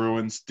Boston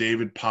Bruins,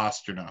 David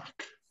Pastrnak.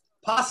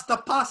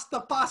 Pasta.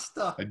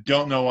 I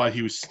don't know why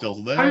he was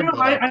still there. I know.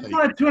 I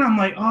saw it too, and I'm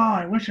like, oh,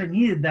 I wish I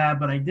needed that,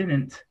 but I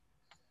didn't.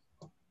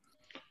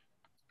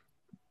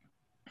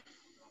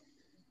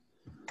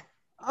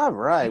 All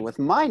right, with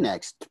my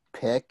next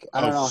pick,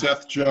 I don't know.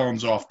 Seth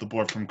Jones off the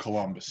board from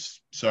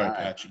Columbus. Sorry, All right.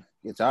 Patchy.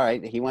 It's all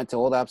right. He went to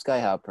Old Ops Sky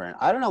Halpern.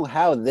 I don't know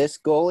how this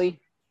goalie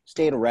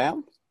stayed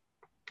around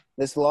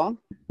this long,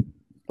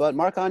 but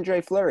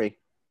Marc-Andre Fleury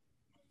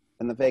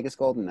and the Vegas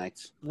Golden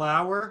Knights.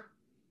 Lauer.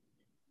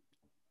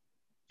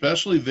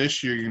 Especially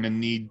this year, you're going to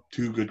need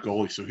 2 good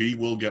goalies, so he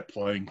will get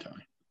playing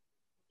time.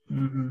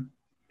 Mm-hmm.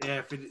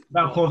 Yeah,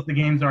 How close the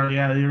games are,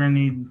 yeah, you're going to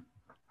need.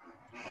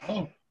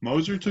 Oh,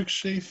 Moser took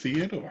Shea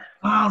Theodore.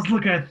 Oh, I was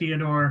looking at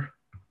Theodore.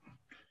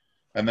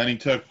 And then he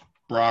took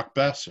Brock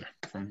Besser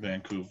from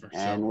Vancouver.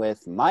 And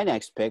with my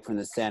next pick from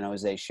the San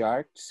Jose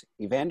Sharks,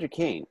 Evander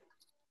Kane.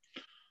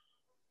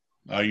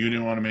 You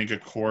didn't want to make a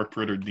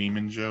corporate or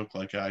demon joke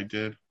like I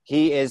did?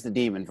 He is the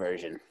demon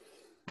version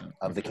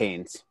of the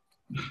Canes.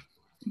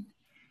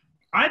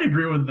 I'd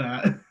agree with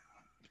that.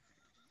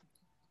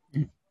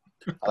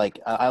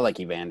 I like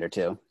Evander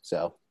too.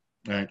 So,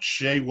 all right,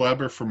 Shea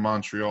Weber from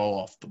Montreal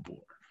off the board.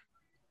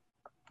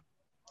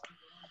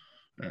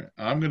 All right,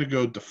 I'm gonna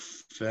go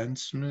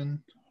defenseman,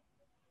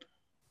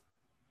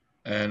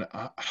 and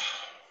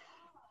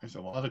there's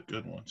a lot of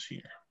good ones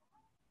here.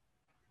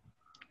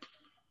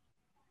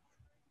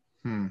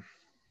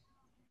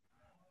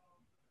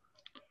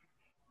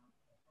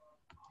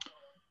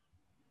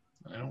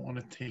 I don't want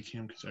to take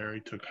him because I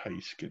already took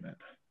Heiskanen.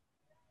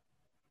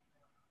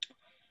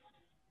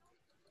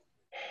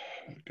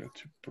 I go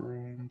to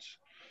Bruins.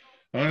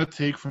 I'm going to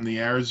take from the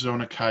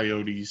Arizona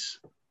Coyotes,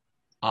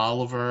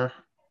 Oliver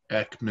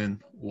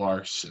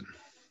Ekman-Larsson.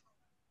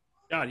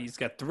 God, he's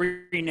got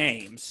 3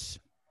 names.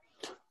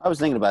 I was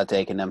thinking about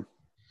taking him.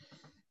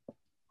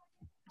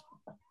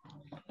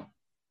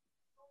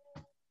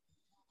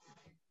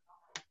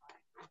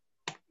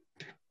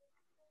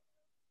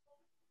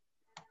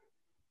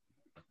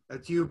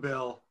 That's you,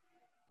 Bill.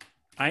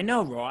 I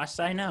know, Ross.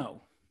 I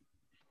know.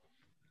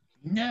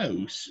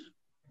 Knows.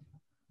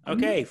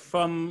 Okay,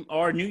 from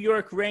our New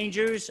York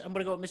Rangers, I'm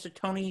going to go with Mr.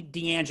 Tony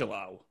DeAngelo.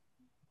 All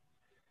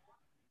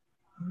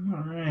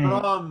right.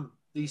 From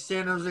the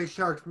San Jose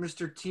Sharks,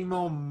 Mr.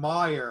 Timo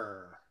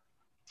Meyer.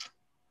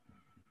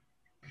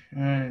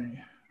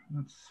 Okay.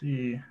 Let's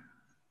see.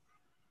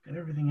 Got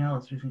everything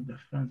else. I think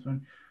defenseman.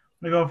 I'm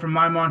going to go from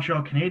my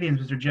Montreal Canadiens,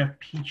 Mr. Jeff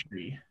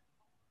Petrie.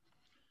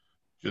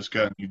 Just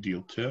got a new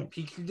deal, too.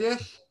 Petri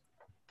dish?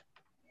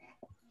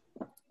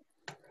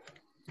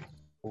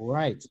 All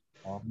right.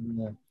 I'm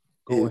going to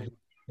go ahead and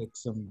pick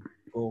some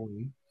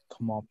goalie.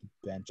 Come off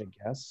the bench, I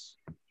guess.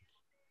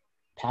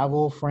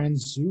 Pavel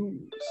Francouz.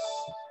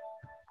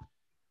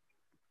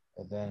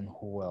 And then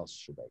who else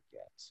should I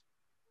get?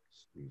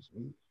 Excuse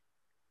me.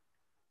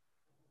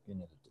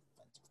 Another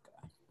defensive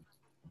guy.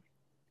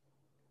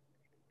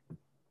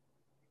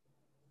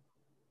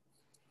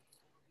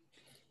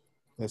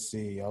 Let's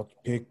see. I'll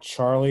pick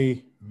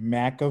Charlie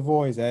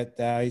McAvoy. Is that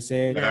how you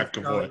say it?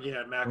 McAvoy.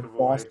 Yeah, McAvoy.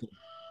 Boston.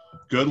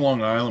 Good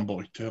Long Island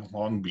boy, too.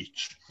 Long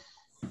Beach.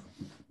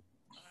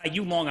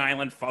 You Long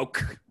Island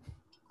folk.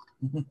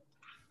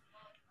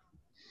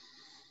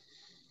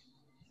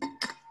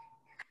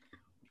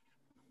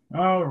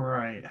 All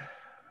right.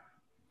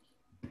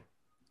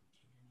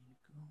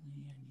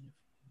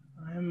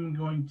 I'm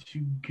going to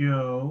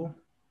go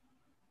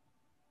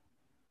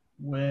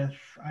with,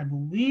 I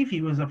believe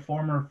he was a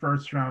former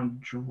first-round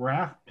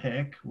draft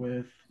pick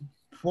with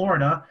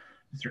Florida,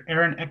 Mr.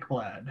 Aaron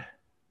Ekblad.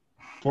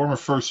 Former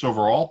first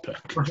overall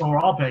pick. First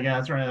overall pick, yeah,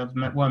 that's right. That's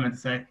what I meant to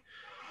say.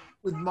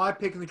 With my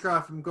pick in the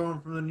draft, I'm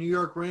going from the New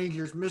York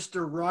Rangers,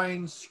 Mr.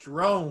 Ryan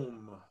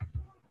Strome.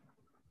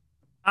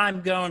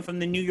 I'm going from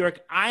the New York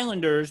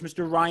Islanders,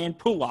 Mr. Ryan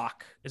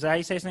Pulak. Is that how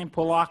you say his name?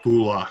 Pulak?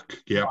 Pulak.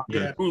 Yep,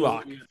 good. Yeah,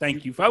 Pulak.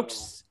 Thank you,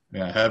 folks.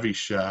 Yeah, heavy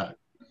shot.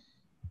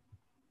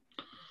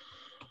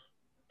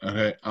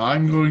 Okay,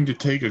 I'm going to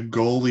take a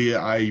goalie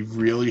I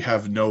really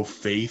have no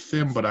faith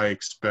in, but I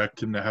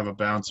expect him to have a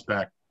bounce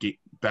back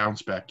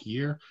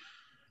year.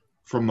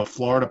 From the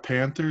Florida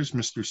Panthers,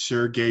 Mr.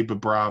 Sergei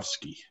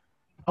Bobrovsky.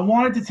 I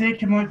wanted to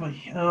take him, but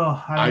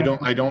I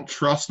don't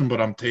trust him, but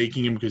I'm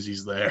taking him because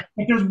he's there.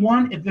 If there's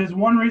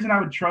one reason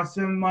I would trust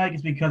him, Mike,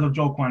 it's because of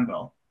Joel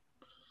Quenneville.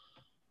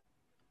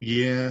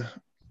 Yeah,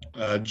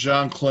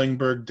 John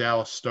Klingberg,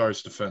 Dallas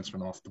Stars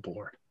defenseman off the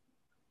board.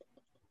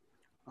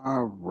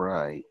 All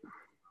right.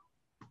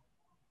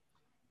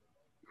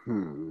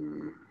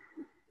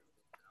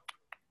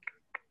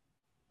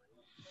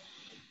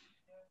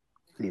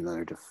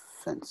 Another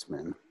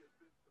defenseman.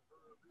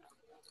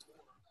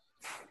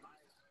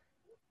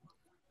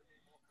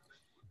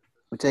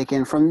 We're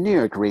taking from New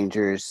York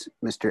Rangers,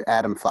 Mr.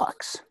 Adam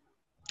Fox.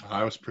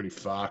 I was pretty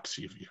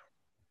foxy of you.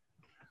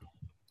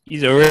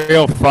 He's a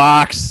real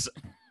fox.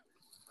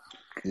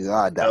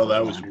 God,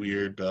 that was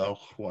weird, Bill.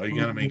 Why you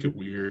gotta make it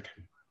weird?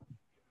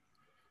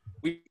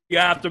 We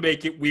have to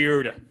make it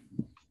weird.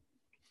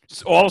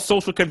 Just all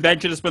social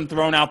convention has been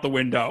thrown out the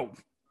window.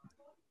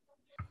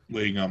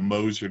 Waiting on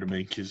Moser to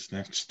make his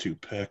next 2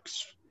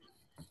 picks.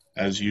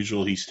 As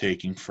usual, he's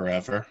taking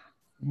forever.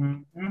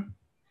 Mm-hmm.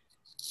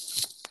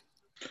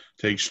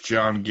 Takes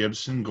John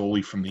Gibson,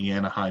 goalie from the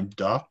Anaheim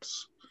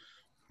Ducks.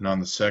 And on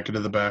the second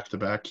of the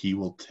back-to-back, he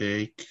will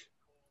take...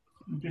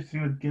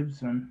 Interesting with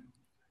Gibson.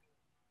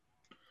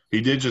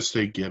 He did just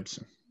take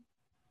Gibson.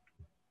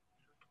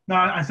 No,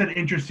 I said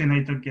interesting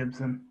they took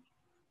Gibson.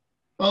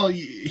 Well,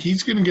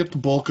 he's going to get the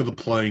bulk of the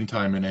playing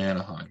time in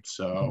Anaheim,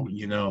 so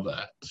you know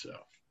that. So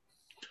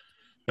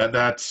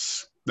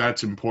that's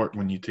important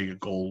when you take a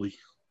goalie.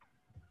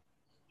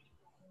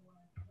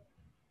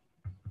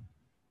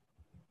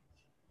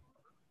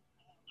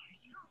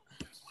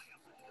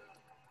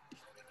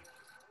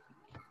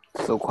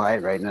 So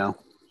quiet right now.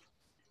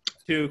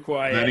 Too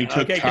quiet. Then he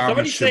took okay, can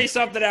somebody Thomas say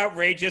something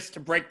outrageous to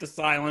break the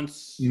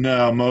silence?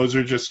 No,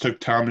 Moser just took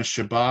Thomas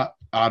Chabot,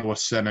 Ottawa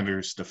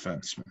Senators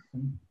defenseman.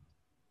 All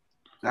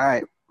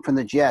right. From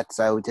the Jets,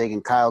 I would take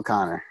in Kyle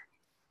Connor.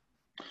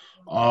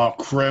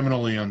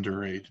 Criminally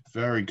underrated.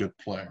 Very good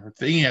player. I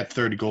think he had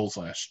 30 goals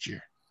last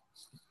year.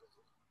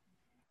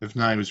 If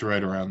not, he was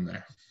right around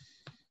there.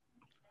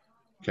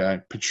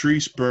 Okay.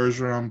 Patrice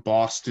Bergeron,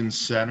 Boston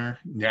center.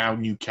 Now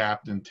new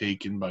captain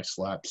taken by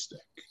Slapstick.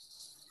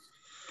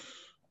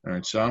 All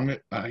right, so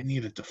I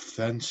need a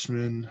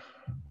defenseman.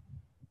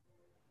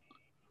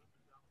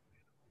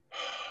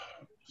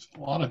 There's a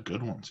lot of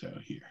good ones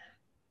out here.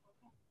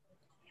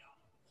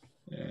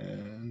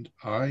 And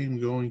I am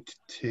going to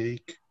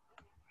take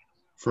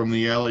from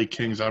the LA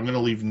Kings. I'm going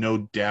to leave no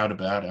doubt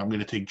about it. I'm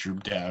going to take Drew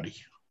Doughty.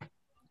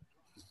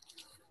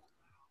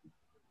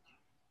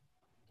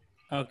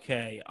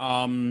 Okay.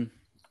 I'm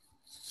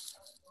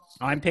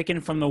picking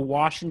from the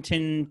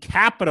Washington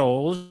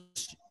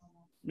Capitals,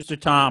 Mr.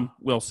 Tom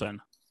Wilson.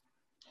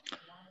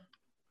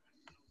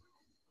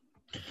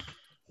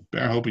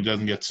 Better hope he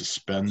doesn't get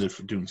suspended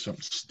for doing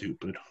something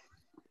stupid.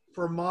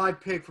 For my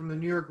pick from the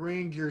New York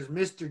Rangers,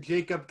 Mr.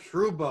 Jacob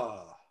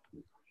Trouba.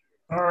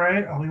 All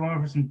right, I'll be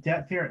going for some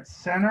depth here at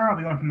center. I'll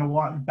be going from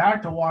the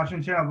back to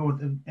Washington. I'll go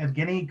with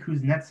Evgeny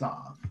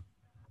Kuznetsov.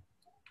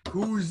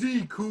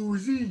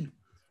 Kuzi.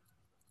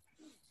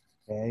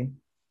 Okay.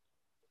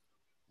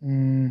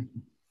 Let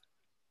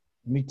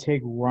me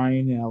take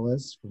Ryan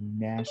Ellis from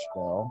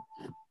Nashville.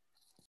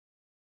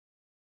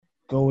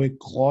 Go with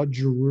Claude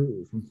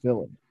Giroux from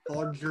Philly.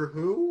 Claude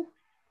Giroux?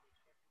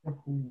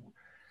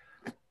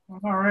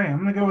 All right, I'm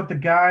going to go with the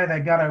guy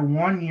that got a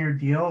one-year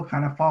deal,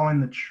 kind of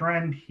following the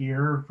trend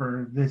here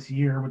for this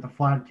year with the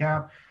flat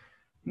cap.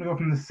 I'm going to go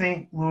from the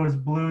St. Louis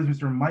Blues,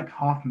 Mr. Mike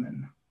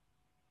Hoffman.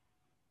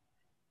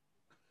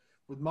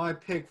 With my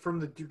pick from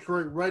the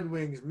Detroit Red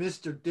Wings,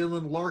 Mr.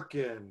 Dylan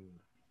Larkin.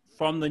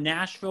 From the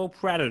Nashville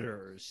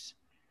Predators,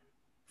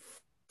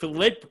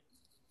 Philip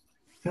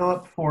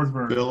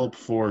Forsberg. Philip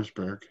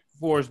Forsberg.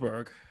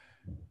 Forsberg.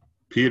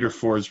 Peter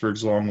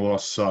Forsberg's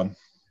long-lost son.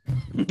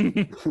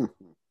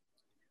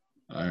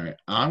 All right.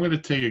 I'm going to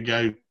take a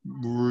guy who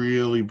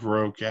really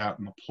broke out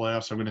in the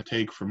playoffs. I'm going to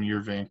take from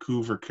your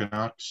Vancouver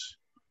Canucks,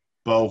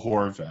 Bo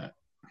Horvat.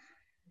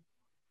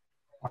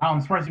 Wow,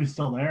 I'm surprised he was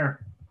still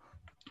there.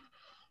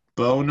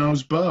 Bo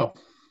knows Bo.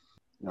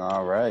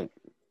 All right.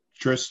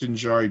 Tristan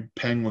Jarry,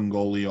 Penguin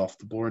goalie off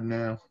the board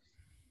now.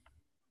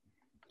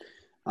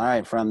 All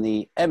right. From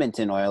the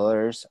Edmonton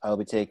Oilers, I'll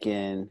be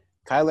taking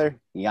Kyler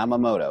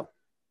Yamamoto.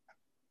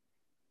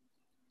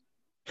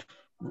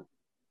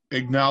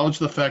 Acknowledge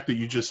the fact that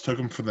you just took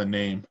him for the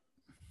name.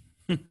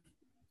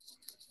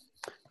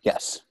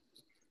 Yes.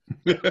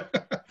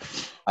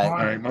 All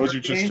right, Moser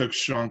just took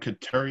Sean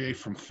Couturier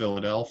from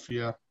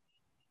Philadelphia.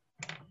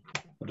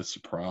 What a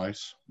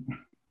surprise.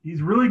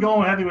 He's really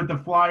going heavy with the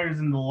Flyers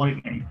and the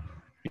Lightning.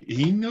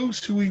 He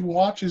knows who he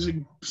watches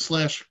and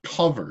 /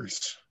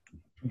 covers.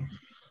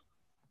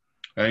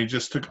 And he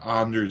just took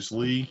Anders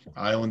Lee,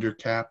 Islander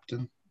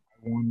captain.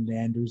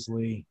 Anders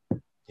Lee.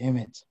 Damn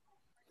it.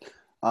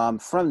 I'll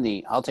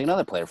take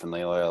another player from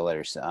the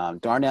Oilers,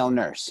 Darnell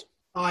Nurse.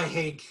 I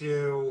hate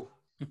you.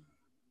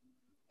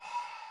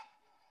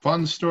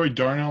 Fun story,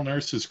 Darnell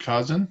Nurse's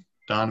cousin,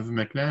 Donovan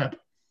McNabb.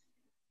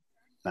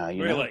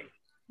 Really?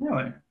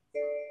 Really?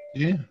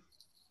 Yeah.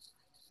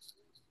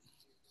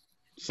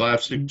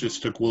 Slapstick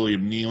just took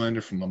William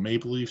Nylander from the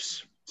Maple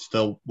Leafs.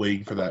 Still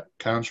waiting for that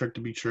contract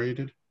to be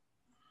traded.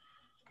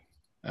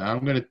 And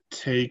I'm going to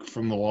take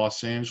from the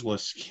Los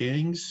Angeles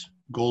Kings,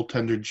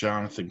 goaltender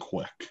Jonathan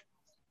Quick.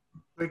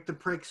 Quick the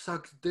prick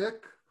sucks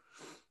dick.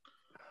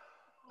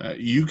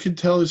 You could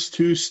tell his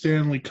 2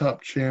 Stanley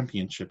Cup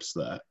championships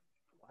that.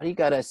 Why do you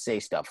gotta say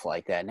stuff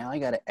like that? Now I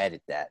gotta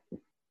edit that.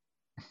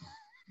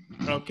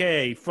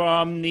 Okay,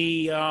 from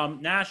the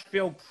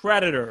Nashville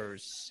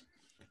Predators,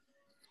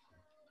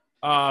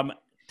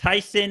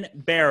 Tyson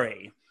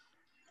Berry.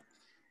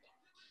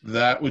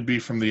 That would be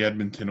from the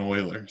Edmonton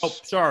Oilers. Oh,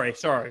 sorry,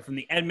 from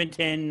the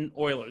Edmonton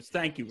Oilers.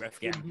 Thank you,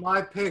 Refgan.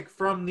 My pick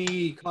from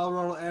the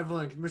Colorado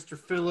Avalanche, Mr.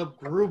 Philip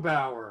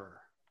Grubauer.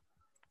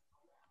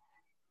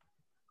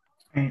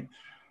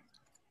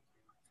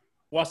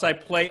 Whilst I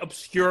play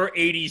obscure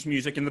 80s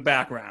music in the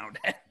background.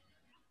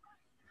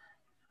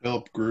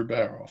 Philip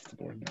Grubauer off the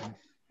board now.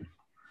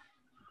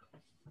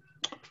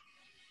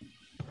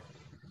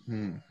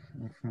 I'm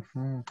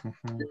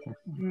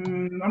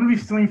going to be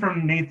stealing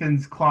from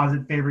Nathan's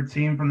closet favorite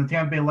team from the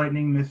Tampa Bay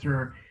Lightning,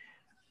 Mr.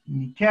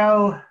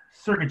 Mikhail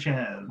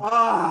Sergachev.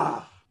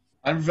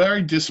 I'm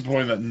very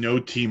disappointed that no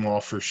team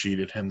offer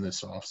sheeted him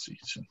this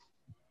offseason.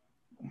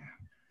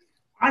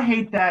 I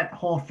hate that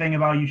whole thing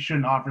about you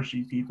shouldn't offer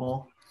sheet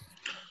people.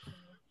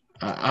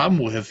 I'm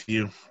with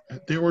you.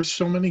 There were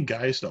so many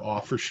guys to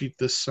offer sheet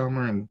this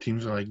summer, and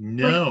teams are like,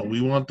 no,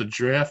 we want the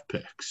draft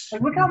picks.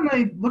 Like,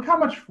 look how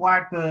much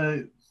flack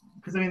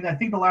because I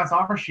think the last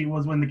offer sheet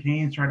was when the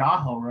Canadians tried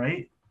Aho,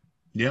 right?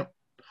 Yep.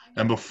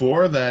 And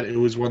before that, it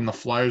was when the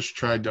Flyers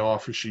tried to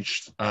offer sheet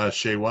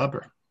Shea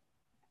Weber.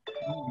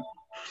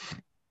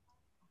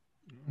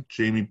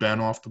 Jamie Benn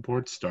off the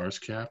board, Stars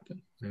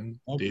captain. And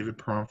David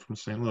Perron from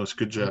St. Louis.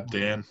 Good job,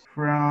 Dan.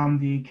 From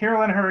the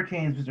Carolina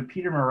Hurricanes, Mr.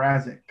 Peter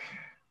Mrazek.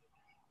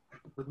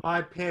 With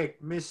my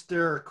pick,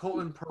 Mr.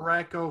 Colton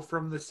Parayko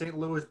from the St.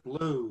 Louis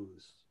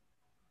Blues.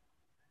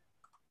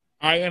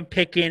 I am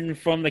picking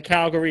from the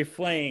Calgary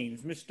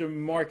Flames, Mr.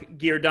 Mark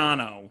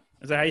Giordano.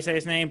 Is that how you say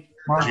his name?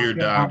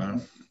 Giordano.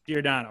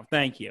 Giordano.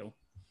 Thank you.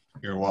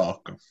 You're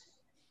welcome.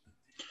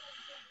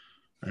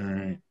 All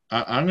right.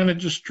 I'm going to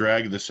just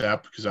drag this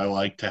out because I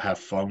like to have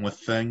fun with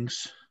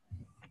things.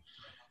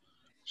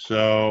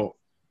 So,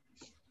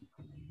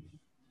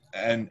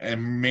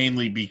 and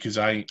mainly because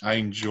I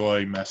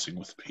enjoy messing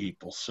with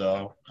people.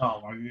 So,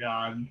 oh my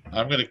God.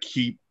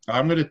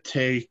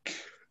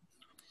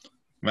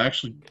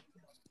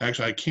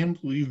 Actually, I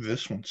can't believe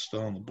this one's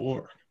still on the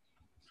board.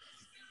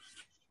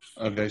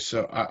 Okay,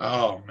 so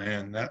oh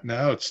man,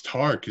 now it's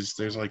hard because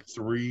there's like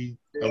 3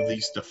 of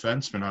these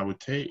defensemen I would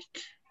take.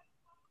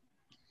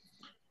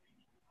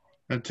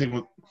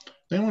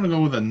 They want to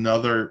go with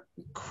another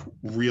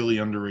really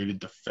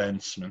underrated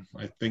defenseman.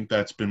 I think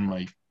that's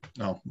been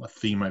a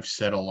theme I've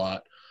said a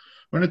lot.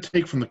 I'm going to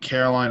take from the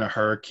Carolina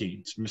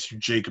Hurricanes, Mr.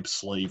 Jacob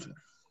Slavin.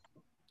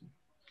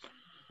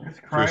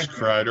 Chris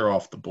Kreider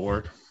off the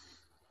board.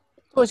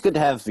 Always good to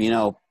have,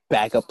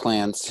 backup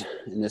plans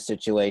in this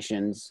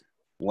situations.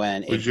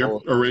 Was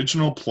your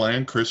original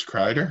plan Chris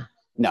Kreider?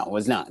 No, it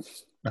was not.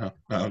 Oh,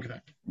 okay.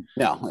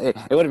 No, it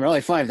would have been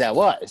really fun if that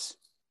was.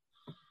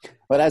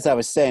 But as I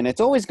was saying, it's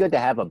always good to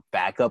have a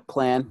backup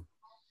plan.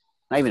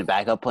 Not even a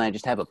backup plan,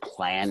 just have a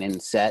plan in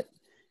set.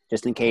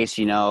 Just in case,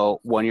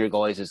 one of your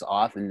goalies is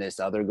off and this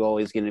other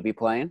goalie is going to be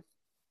playing.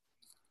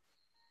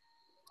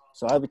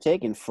 So I'll be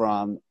taking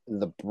from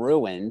the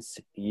Bruins,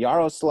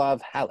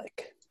 Yaroslav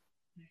Halak.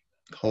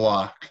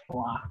 Halak.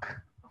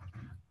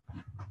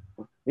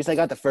 At least I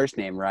got the first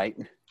name right.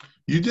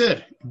 You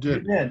did.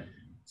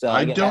 So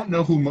I don't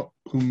know who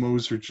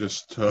Moser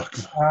just took.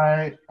 All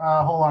right.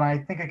 Hold on. I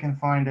think I can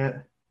find it.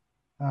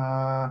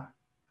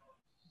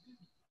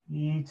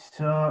 He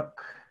took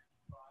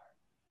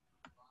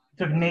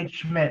Nate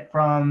Schmidt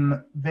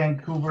from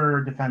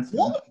Vancouver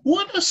defenseman.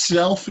 What a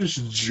selfish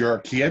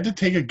jerk. He had to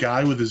take a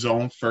guy with his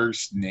own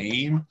first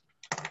name.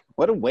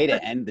 What a way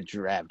to end the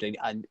draft.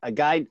 A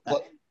guy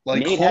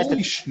like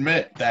holy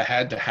Schmidt, that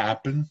had to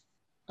happen.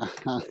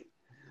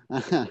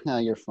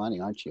 You're funny,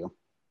 aren't you?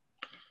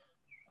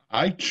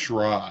 I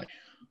try.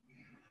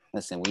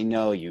 Listen, we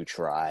know you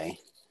try.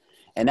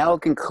 And that will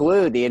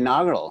conclude the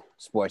inaugural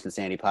Sports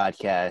Insanity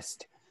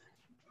podcast,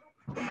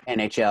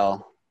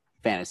 NHL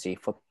fantasy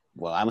football.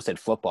 Well, I almost said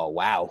football.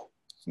 Wow.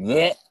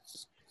 Yeah.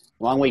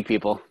 Long week,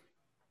 people.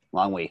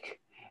 Long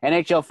week.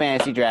 NHL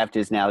fantasy draft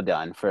is now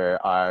done for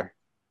our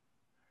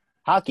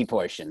hockey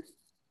portion.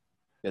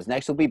 Because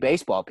next will be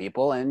baseball,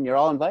 people, and you're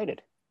all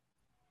invited.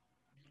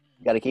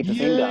 Got to keep the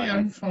thing going.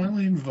 I'm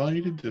finally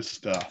invited to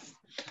stuff.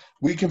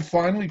 We can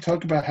finally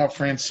talk about how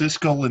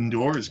Francisco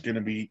Lindor is going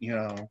to be,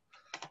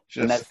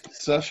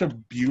 just such a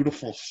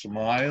beautiful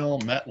smile,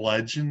 Met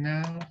legend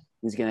now.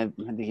 He's gonna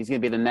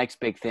be the next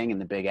big thing in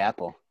the Big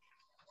Apple.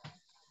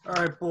 All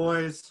right,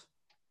 boys.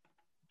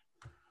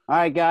 All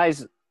right,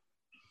 guys.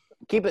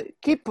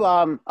 Keep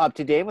up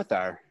to date with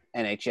our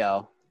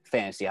NHL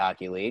Fantasy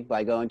Hockey League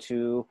by going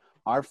to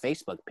our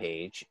Facebook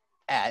page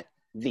at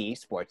the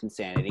Sports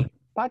Insanity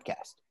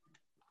Podcast.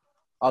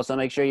 Also,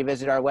 make sure you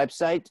visit our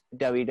website,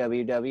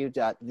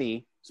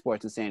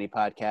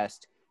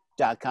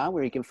 www.thesportsinsanitypodcast.com,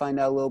 where you can find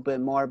out a little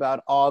bit more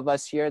about all of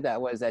us here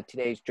that was at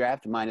today's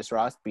draft, minus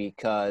Ross,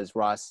 because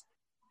Ross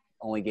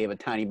only gave a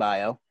tiny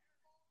bio.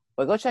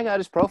 But go check out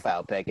his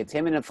profile pic. It's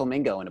him and a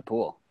flamingo in a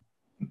pool.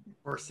 Of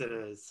course it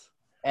is.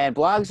 And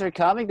blogs are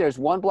coming. There's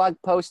one blog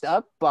post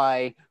up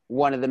by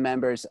one of the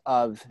members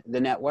of the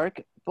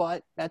network,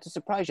 but that's a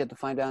surprise. You have to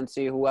find out and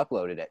see who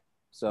uploaded it.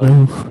 So...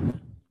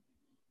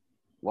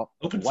 I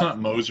hope it's not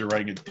Moser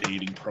writing a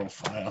dating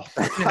profile.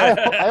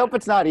 I hope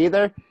it's not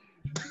either.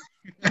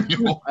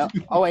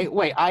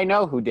 Wait. I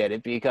know who did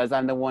it because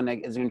I'm the one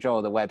that is in control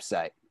of the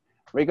website.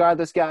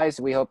 Regardless, guys,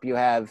 we hope you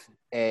have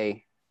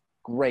a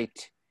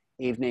great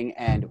evening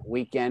and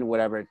weekend,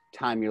 whatever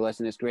time you're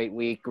listening to this. Great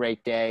week,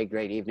 great day,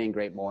 great evening,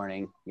 great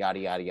morning, yada,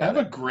 yada, yada. Have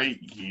a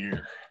great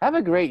year. Have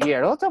a great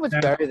year. Let's hope it's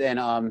better than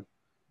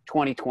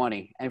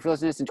 2020. And if you're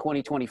listening to this in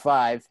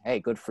 2025, hey,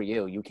 good for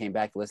you. You came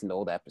back to listen to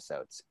old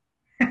episodes.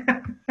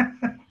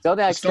 Till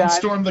next time. Don't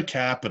storm the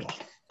Capitol.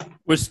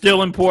 We're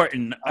still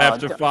important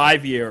after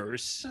 5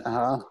 years.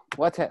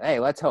 Hey,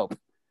 let's hope.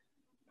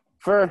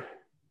 I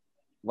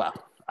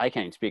can't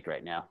even speak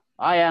right now.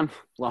 I am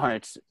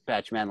Lawrence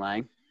Batchman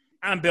Lang.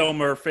 I'm Bill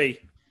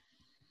Murphy.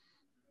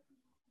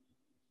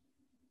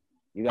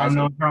 You guys I'm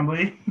Noah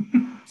Crumbly.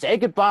 Say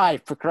goodbye,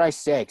 for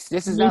Christ's sakes.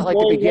 This is not like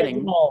the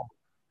beginning.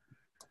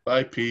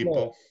 Bye,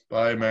 people.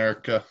 Bye,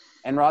 America.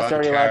 And Ross Bye,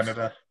 already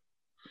Canada. left.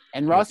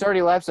 And Ross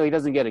already left, so he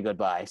doesn't get a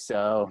goodbye.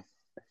 So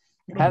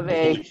have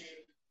a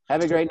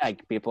great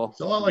night, people. It's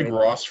a lot like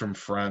Ross from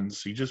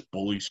Friends. He just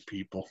bullies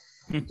people.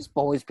 Just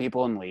bullies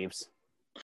people and leaves.